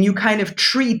 and you kind of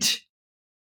treat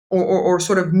or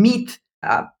sort of meet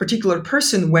a particular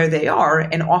person where they are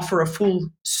and offer a full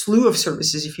slew of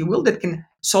services, if you will, that can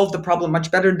solve the problem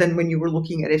much better than when you were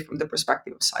looking at it from the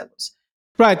perspective of silos.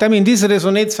 Right. I mean, this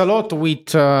resonates a lot with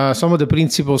some of the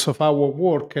principles of our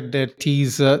work, that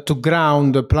is to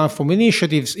ground the platform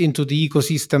initiatives into the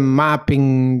ecosystem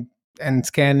mapping and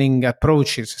scanning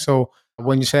approaches. So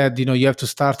when you said, you have to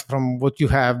start from what you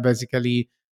have basically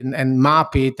and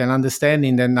map it and understand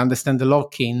the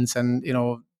lock-ins and,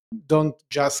 don't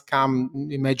just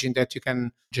imagine that you can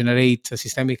generate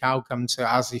systemic outcomes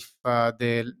as if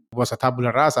there was a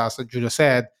tabula rasa, as Giulio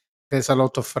said. There's a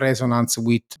lot of resonance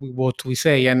with what we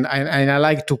say. And I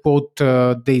like to quote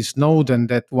Dave Snowden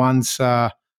that once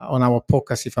on our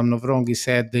podcast, if I'm not wrong, he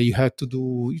said that you have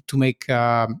to make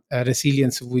a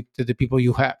resilience with the people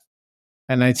you have.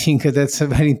 And I think that's a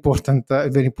very important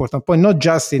point, not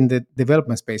just in the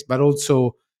development space, but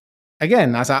also,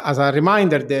 again, as a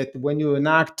reminder that when you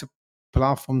enact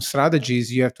platform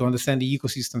strategies, you have to understand the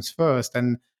ecosystems first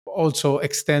and also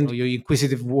extend your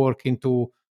inquisitive work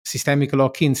into systemic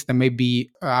lock-ins that maybe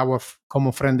our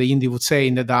common friend the Indy would say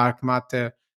in the dark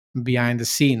matter behind the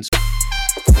scenes.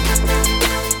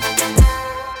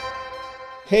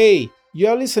 Hey, you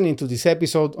are listening to this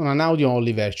episode on an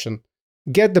audio-only version.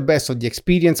 Get the best of the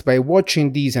experience by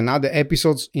watching these and other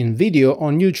episodes in video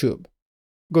on YouTube.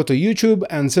 Go to YouTube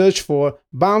and search for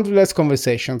Boundaryless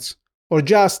Conversations, or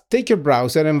just take your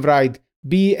browser and write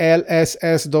blss.io/BCPY,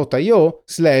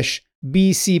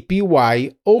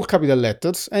 all capital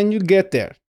letters, and you'll get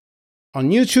there. On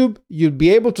YouTube, you'll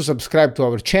be able to subscribe to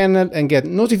our channel and get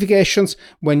notifications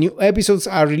when new episodes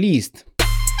are released.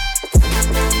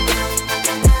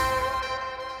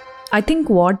 I think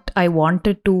what I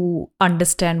wanted to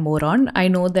understand more on, I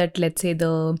know that, let's say,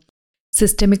 the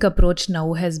systemic approach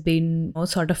now has been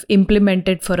sort of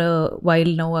implemented for a while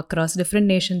now across different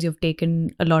nations. You've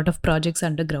taken a lot of projects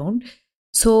underground.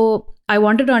 So I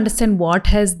wanted to understand, what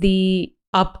has the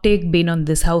uptake been on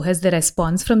this? How has the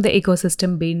response from the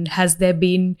ecosystem been? Has there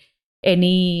been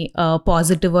any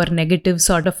positive or negative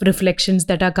sort of reflections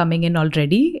that are coming in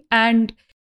already? And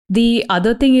the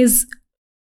other thing is,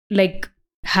 like,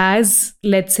 has,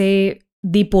 let's say,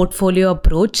 the portfolio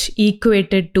approach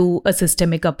equated to a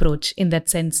systemic approach in that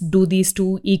sense? Do these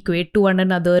two equate to one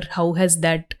another? How has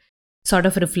that sort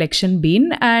of reflection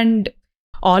been? And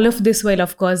all of this while,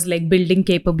 of course, like building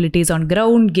capabilities on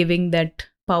ground, giving that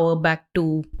power back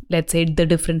to, let's say, the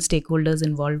different stakeholders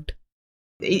involved.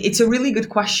 It's a really good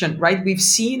question, right? We've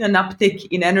seen an uptick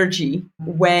in energy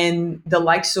when the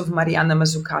likes of Mariana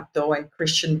Mazzucato and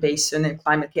Christian Basin and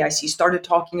Climate KIC started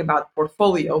talking about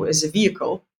portfolio as a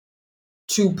vehicle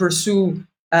to pursue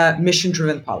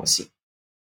mission-driven policy,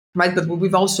 right? But what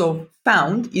we've also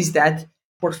found is that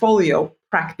portfolio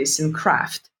practice and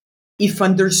craft, if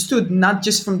understood not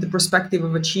just from the perspective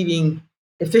of achieving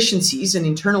efficiencies and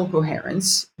internal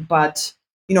coherence, but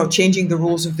changing the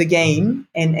rules of the game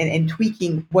and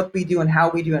tweaking what we do and how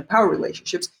we do in power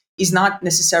relationships, is not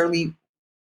necessarily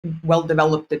well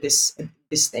developed at this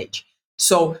stage.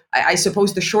 So I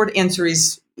suppose the short answer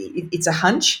is it's a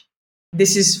hunch.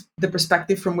 This is the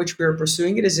perspective from which we're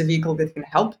pursuing it as a vehicle that can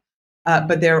help.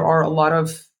 But there are a lot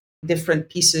of different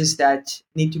pieces that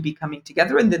need to be coming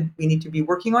together and that we need to be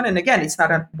working on. And again, it's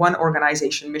not a one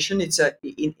organization mission. It's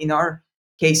in our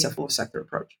case, a full sector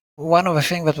approach. One of the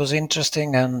things that was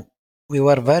interesting and we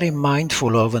were very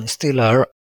mindful of and still are,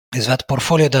 is that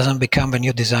portfolio doesn't become the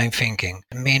new design thinking,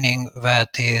 meaning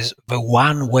that is the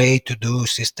one way to do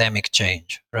systemic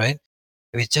change, right?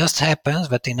 It just happens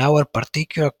that in our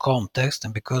particular context,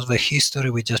 and because of the history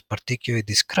we just particularly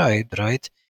described, right,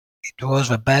 it was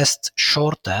the best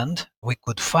shorthand we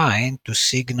could find to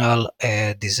signal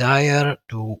a desire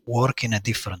to work in a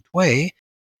different way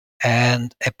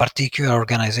and a particular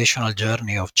organizational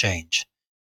journey of change.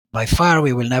 By far,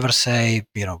 we will never say,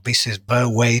 this is the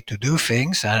way to do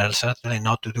things, and certainly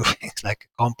not to do things like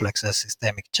complex as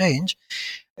systemic change.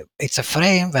 It's a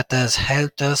frame that has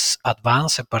helped us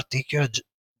advance a particular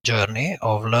journey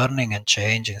of learning and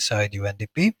change inside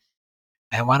UNDP.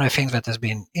 And one of the things that has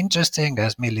been interesting,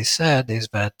 as Millie said, is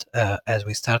that as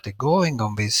we started going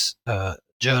on this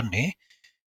journey,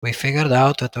 we figured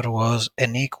out that there was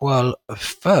an equal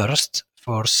thirst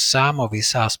for some of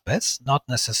these aspects, not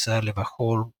necessarily the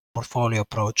whole portfolio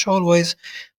approach always,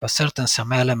 but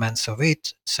some elements of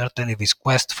it. Certainly this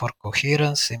quest for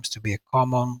coherence seems to be a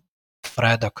common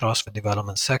thread across the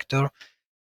development sector.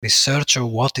 This search of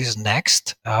what is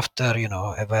next after,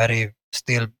 a very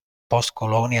still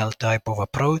post-colonial type of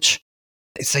approach.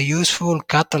 It's a useful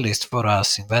catalyst for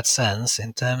us in that sense,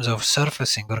 in terms of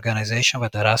surfacing organizations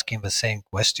that are asking the same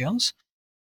questions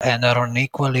and are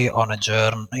unequally on a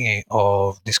journey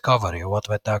of discovery of what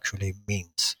that actually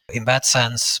means. In that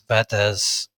sense, that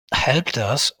has helped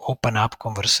us open up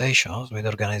conversations with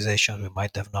organizations we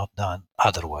might have not done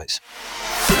otherwise.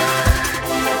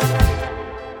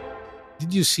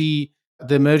 Did you see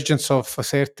the emergence of a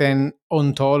certain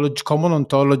common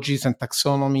ontologies and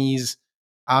taxonomies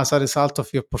as a result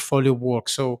of your portfolio work?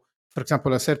 So, for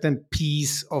example, a certain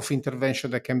piece of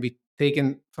intervention that can be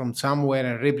taken from somewhere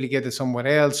and replicated somewhere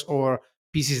else, or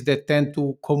pieces that tend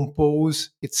to compose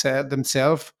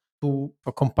themselves to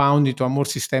compound into a more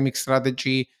systemic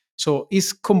strategy. So,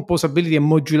 is composability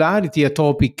and modularity a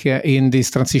topic in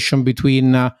this transition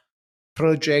between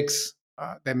projects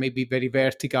that may be very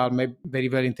vertical, may very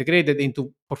well integrated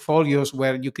into portfolios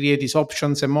where you create these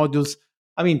options and modules?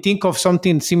 I mean, think of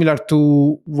something similar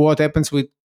to what happens with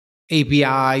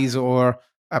APIs or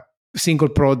single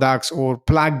products or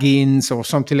plugins or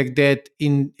something like that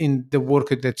in the work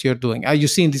that you're doing. Are you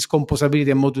seeing this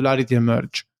composability and modularity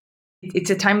emerge? It's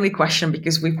a timely question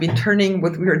because we've been turning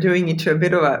what we are doing into a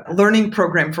bit of a learning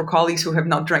program for colleagues who have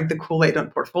not drank the Kool-Aid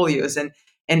on portfolios.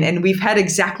 And we've had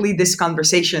exactly this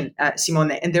conversation,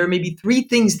 Simone, and there are maybe three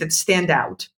things that stand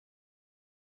out,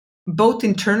 both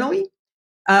internally,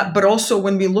 but also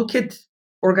when we look at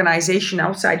organization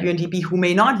outside UNDP who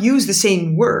may not use the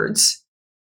same words,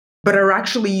 but are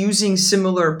actually using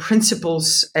similar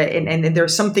principles. And there are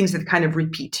some things that kind of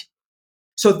repeat.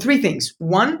 So three things.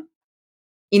 One,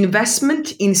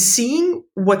 investment in seeing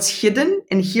what's hidden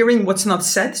and hearing what's not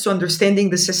said. So understanding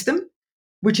the system,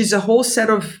 which is a whole set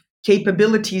of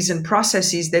capabilities and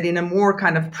processes that in a more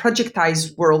kind of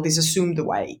projectized world is assumed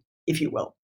away, if you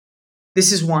will.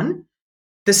 This is one.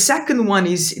 The second one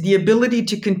is the ability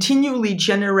to continually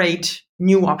generate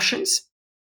new options.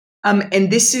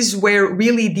 And this is where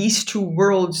really these two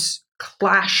worlds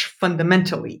clash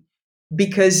fundamentally,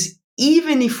 because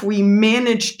even if we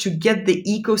manage to get the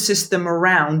ecosystem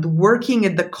around working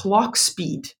at the clock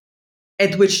speed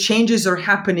at which changes are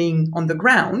happening on the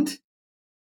ground,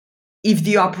 if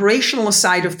the operational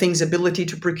side of things, ability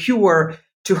to procure,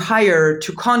 to hire,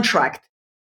 to contract,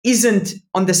 isn't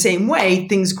on the same way,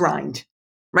 things grind,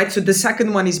 right? So the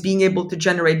second one is being able to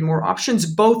generate more options,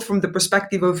 both from the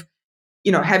perspective of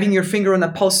having your finger on the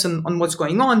pulse on what's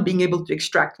going on, being able to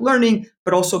extract learning,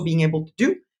 but also being able to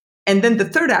do. And then the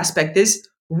third aspect is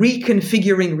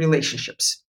reconfiguring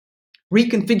relationships.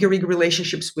 Reconfiguring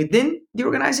relationships within the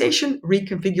organization,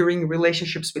 reconfiguring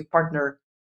relationships with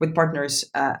partners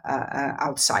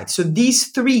outside. So these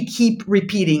three keep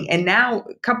repeating. And now,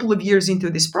 a couple of years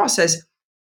into this process,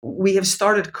 we have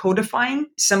started codifying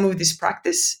some of this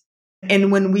practice.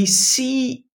 And when we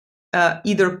see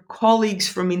either colleagues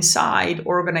from inside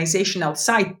or organization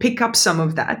outside pick up some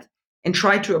of that and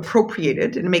try to appropriate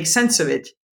it and make sense of it,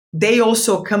 they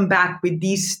also come back with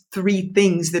these three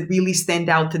things that really stand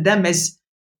out to them as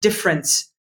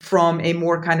difference from a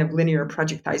more kind of linear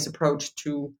projectized approach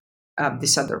to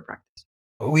this other practice.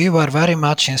 We were very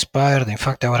much inspired. In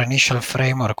fact, our initial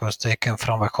framework was taken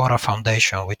from the Cora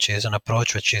Foundation, which is an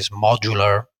approach which is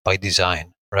modular by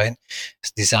design, right?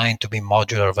 It's designed to be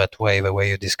modular that way, the way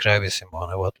you describe it,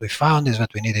 Simone. What we found is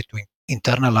that we needed to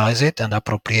internalize it and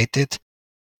appropriate it,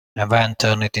 and then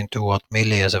turn it into what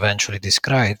Millie has eventually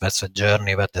described. That's a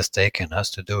journey that has taken us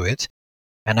to do it.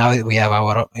 And now we have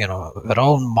our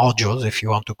own modules, if you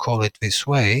want to call it this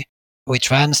way, which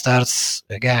then starts,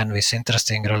 again, this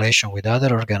interesting relation with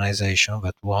other organizations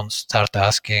that won't start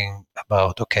asking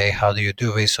about, okay, how do you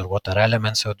do this, or what are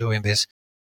elements of doing this?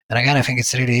 And again, I think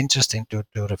it's really interesting to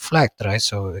reflect, right?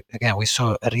 So again, we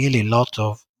saw a really lot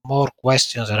of more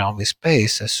questions around this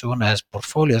space as soon as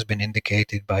portfolio has been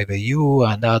indicated by the EU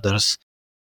and others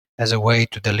as a way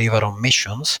to deliver on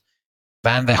missions.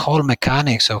 Then the whole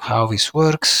mechanics of how this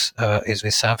works, is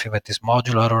this something that is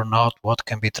modular or not? What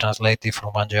can be translated from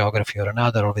one geography or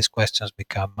another? All these questions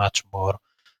become much more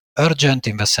urgent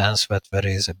in the sense that there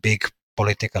is a big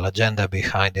political agenda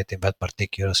behind it in that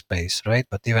particular space, right?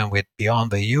 But even with beyond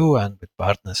the EU and with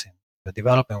partners in the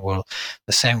developing world,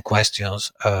 the same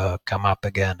questions come up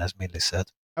again, as Millie said.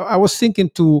 I was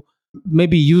thinking to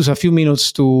maybe use a few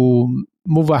minutes to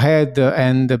move ahead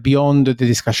and beyond the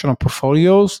discussion of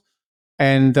portfolios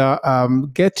and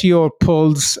get your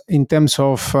pulse in terms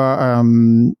of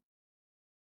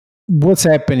what's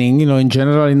happening, in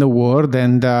general in the world,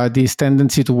 and this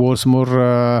tendency towards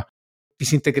more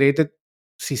disintegrated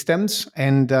systems,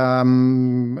 and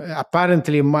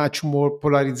apparently much more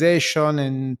polarization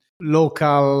and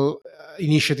local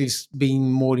initiatives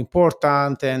being more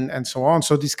important, and so on.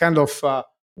 So this kind of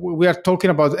we are talking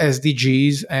about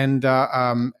SDGs, and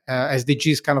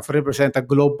SDGs kind of represent a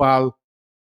global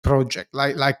project,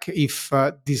 like if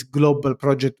this global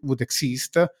project would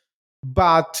exist.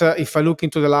 But if I look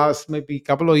into the last maybe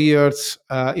couple of years,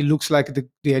 it looks like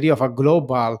the idea of a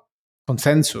global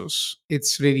consensus,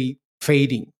 it's really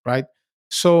fading, right?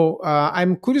 So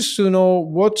I'm curious to know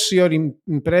what's your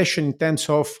impression in terms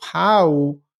of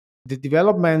how the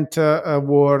development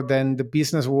world and the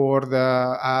business world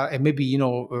are, and maybe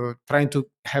trying to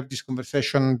have this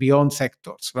conversation beyond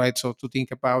sectors, right? So to think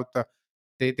about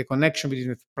the connection between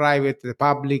the private, the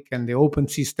public, and the open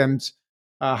systems.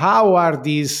 How are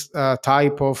these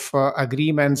type of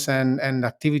agreements and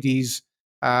activities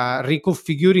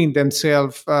reconfiguring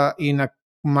themselves in a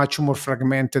much more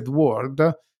fragmented world?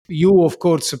 You, of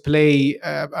course, play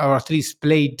or at least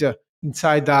played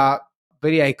inside a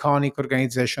very iconic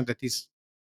organization that is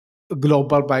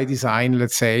global by design,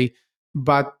 let's say.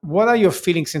 But what are your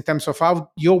feelings in terms of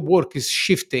how your work is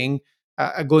shifting,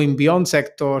 going beyond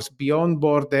sectors, beyond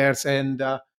borders, and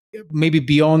maybe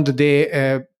beyond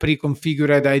the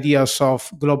pre-configured ideas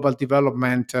of global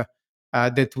development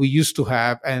that we used to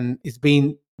have, and it's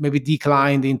been maybe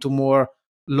declined into more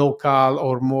local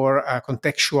or more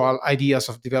contextual ideas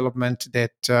of development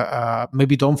that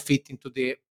maybe don't fit into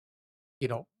the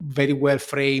very well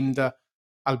framed,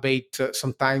 albeit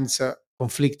sometimes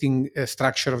conflicting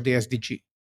structure of the SDG.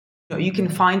 You can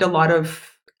find a lot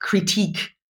of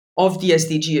critique of the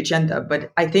SDG agenda,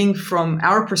 but I think from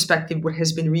our perspective, what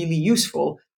has been really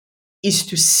useful is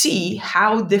to see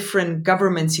how different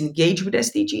governments engage with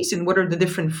SDGs and what are the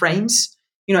different frames,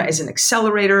 as an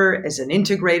accelerator, as an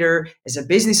integrator, as a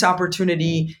business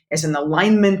opportunity, as an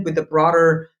alignment with the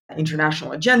broader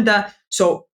international agenda.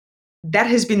 So that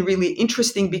has been really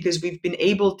interesting because we've been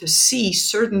able to see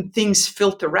certain things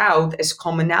filter out as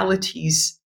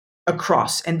commonalities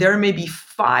across. And there may be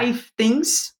 5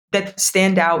 things that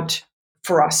stand out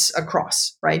for us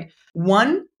across, right?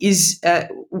 One is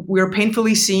we're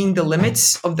painfully seeing the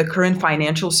limits of the current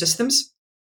financial systems,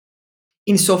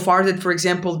 insofar that, for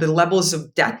example, the levels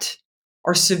of debt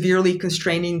are severely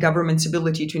constraining government's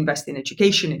ability to invest in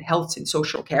education, in health, and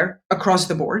social care across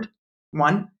the board.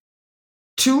 1.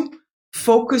 2,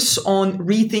 focus on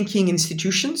rethinking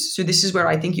institutions. So this is where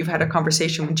I think you've had a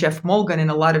conversation with Jeff Mulgan,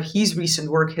 and a lot of his recent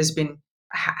work has been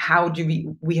how do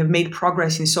we have made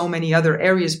progress in so many other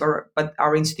areas, but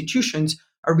our institutions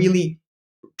are really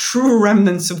true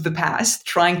remnants of the past,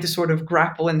 trying to sort of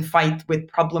grapple and fight with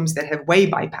problems that have way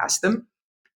bypassed them,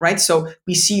 right? So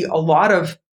we see a lot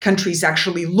of countries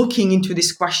actually looking into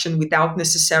this question without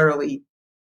necessarily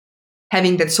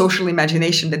having that social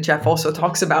imagination that Jeff also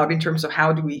talks about in terms of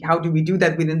how do we do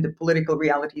that within the political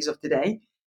realities of today.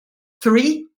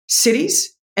 3,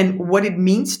 cities and what it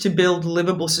means to build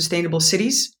livable, sustainable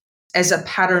cities as a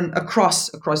pattern across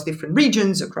different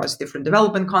regions, across different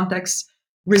development contexts.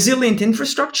 Resilient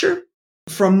infrastructure,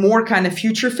 from more kind of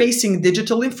future-facing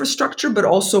digital infrastructure, but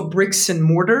also bricks and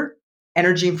mortar,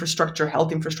 energy infrastructure,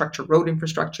 health infrastructure, road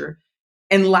infrastructure.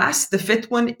 And last, the 5th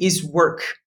one is work.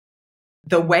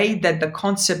 The way that the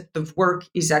concept of work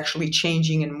is actually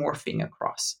changing and morphing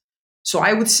across. So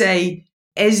I would say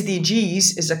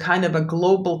SDGs is a kind of a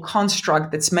global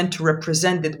construct that's meant to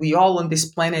represent that we all on this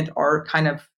planet are kind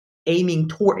of aiming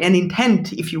toward an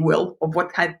intent, if you will, of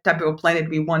what type of a planet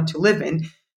we want to live in.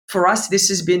 For us,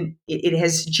 it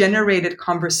has generated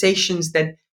conversations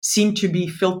that seem to be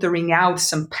filtering out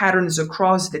some patterns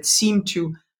across that seem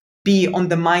to be on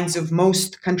the minds of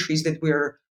most countries that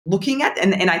we're looking at.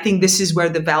 And I think this is where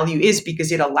the value is,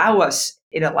 because it allows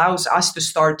us to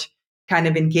start kind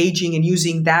of engaging and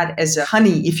using that as a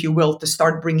honey, if you will, to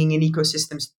start bringing in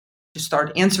ecosystems to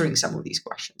start answering some of these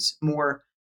questions more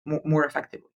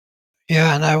effectively.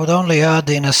 Yeah, and I would only add,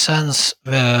 in a sense,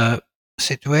 the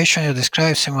situation you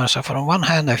described, Simon. So from one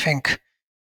hand, I think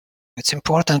it's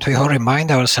important we all remind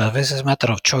ourselves this is a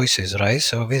matter of choices, right?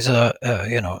 So with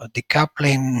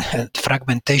decoupling,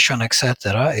 fragmentation,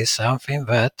 etc., is something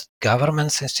that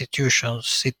governments, institutions,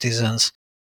 citizens,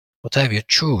 whatever you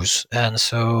choose. And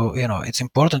so, it's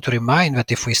important to remind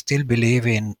that if we still believe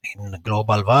in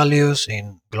global values,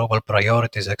 in global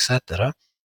priorities, etc.,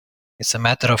 it's a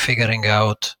matter of figuring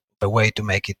out the way to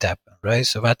make it happen, right?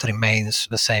 So that remains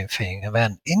the same thing. And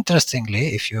then,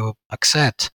 interestingly, if you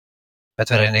accept that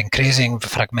there are increasing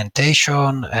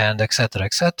fragmentation and etc.,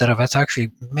 that actually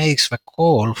makes the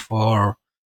call for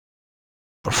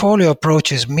portfolio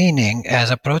approaches meaning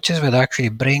as approaches that actually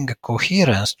bring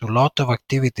coherence to a lot of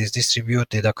activities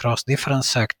distributed across different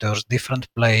sectors, different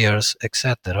players,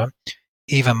 etc.,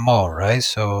 even more, right?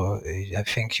 So I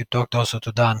think you talked also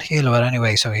to Dan Hill, but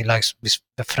anyway, so he likes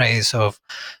the phrase of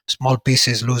small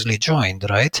pieces loosely joined,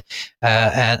 right?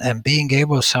 And being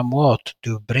able somewhat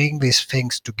to bring these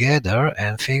things together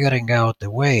and figuring out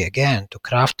the way, again, to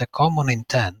craft a common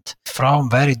intent from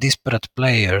very disparate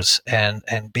players and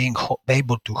being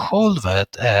able to hold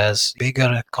that as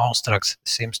bigger constructs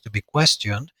seems to be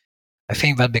questioned, I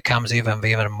think that becomes even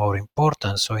more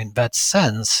important. So in that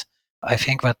sense, I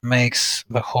think that makes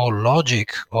the whole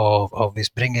logic of this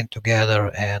bringing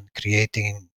together and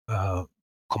creating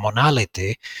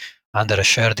commonality under a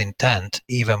shared intent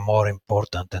even more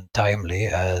important and timely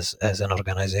as an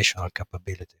organizational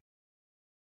capability.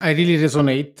 I really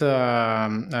resonate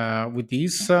with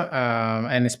this,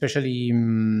 and especially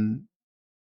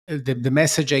the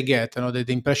message I get. The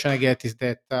impression I get is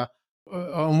that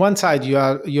on one side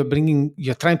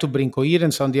you're trying to bring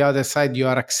coherence. On the other side, you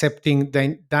are accepting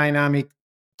dynamic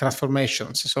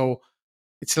transformations. So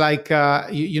it's like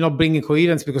you're not bringing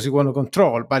coherence because you want to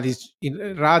control, but it's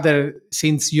rather,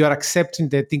 since you are accepting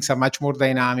that things are much more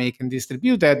dynamic and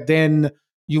distributed, then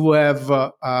you have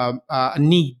a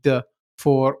need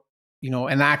for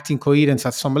enacting coherence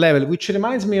at some level. Which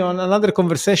reminds me on another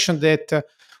conversation that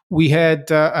we had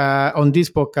on this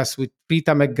podcast with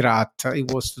Rita McGrath.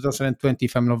 It was 2020,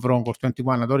 if I'm not wrong, or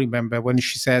 21. I don't remember, when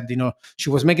she said, she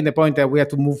was making the point that we had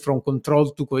to move from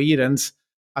control to coherence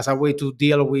as a way to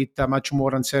deal with much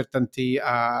more uncertainty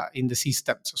in the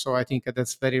systems. So I think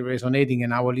that's very resonating,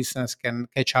 and our listeners can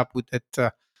catch up with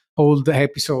that whole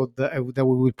episode that we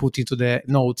will put into the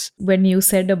notes. When you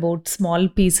said about small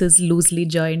pieces loosely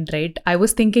joined, right, I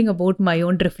was thinking about my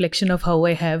own reflection of how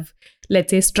I have,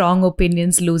 let's say, strong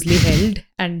opinions loosely held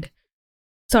and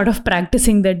sort of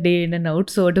practicing that day in and out.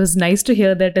 So it was nice to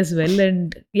hear that as well.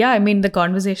 And yeah, I mean, the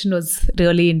conversation was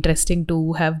really interesting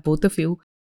to have both of you.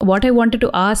 What I wanted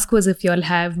to ask was if you all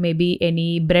have maybe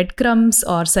any breadcrumbs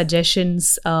or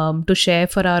suggestions to share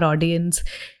for our audience,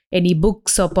 any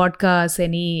books or podcasts,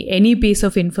 any piece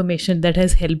of information that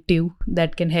has helped you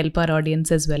that can help our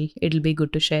audience as well. It'll be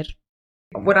good to share.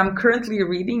 What I'm currently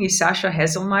reading is Sasha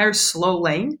Hesselmeyer's Slow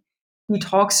Lane. He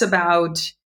talks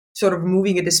about sort of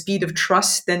moving at the speed of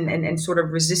trust and sort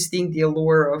of resisting the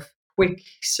allure of quick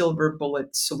silver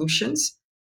bullet solutions,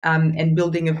 and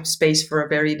building a space for a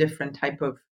very different type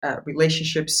of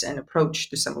relationships and approach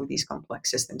to some of these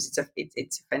complex systems.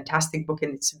 It's a fantastic book,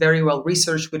 and it's very well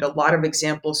researched with a lot of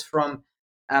examples from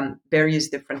various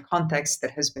different contexts that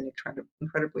has been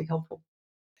incredibly helpful.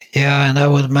 Yeah, and I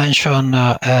would mention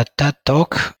a TED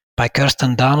Talk by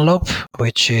Kirsten Dunlop,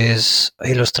 which is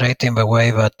illustrating the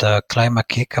way that Climate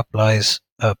Kick applies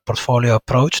a portfolio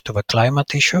approach to the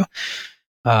climate issue.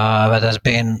 That has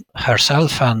been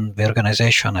herself, and the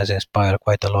organization has inspired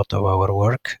quite a lot of our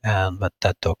work, and that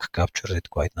TED Talk captures it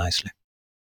quite nicely.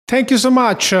 Thank you so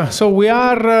much. So we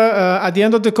are at the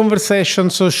end of the conversation.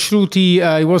 So Shruti,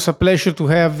 it was a pleasure to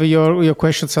have your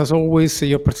questions as always,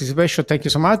 your participation. Thank you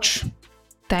so much.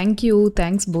 Thank you.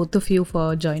 Thanks both of you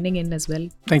for joining in as well.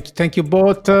 Thank you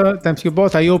both. Thank you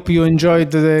both. I hope you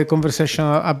enjoyed the conversation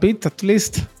a bit, at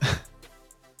least.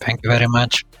 Thank you very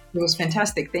much. It was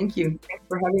fantastic. Thank you. Thanks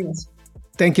for having us.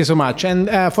 Thank you so much. And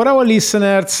for our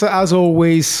listeners, as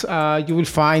always, you will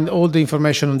find all the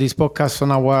information on this podcast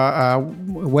on our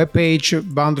webpage,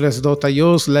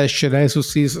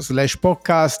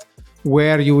 boundaryless.io/resources/podcast,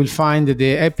 where you will find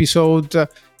the episode.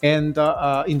 And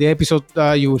in the episode,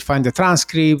 you will find the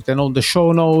transcript and all the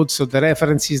show notes, so the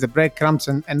references, the breadcrumbs,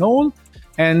 and all.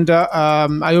 And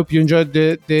I hope you enjoyed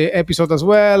the episode as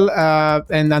well.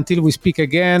 And until we speak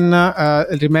again,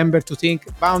 remember to think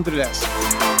boundaryless.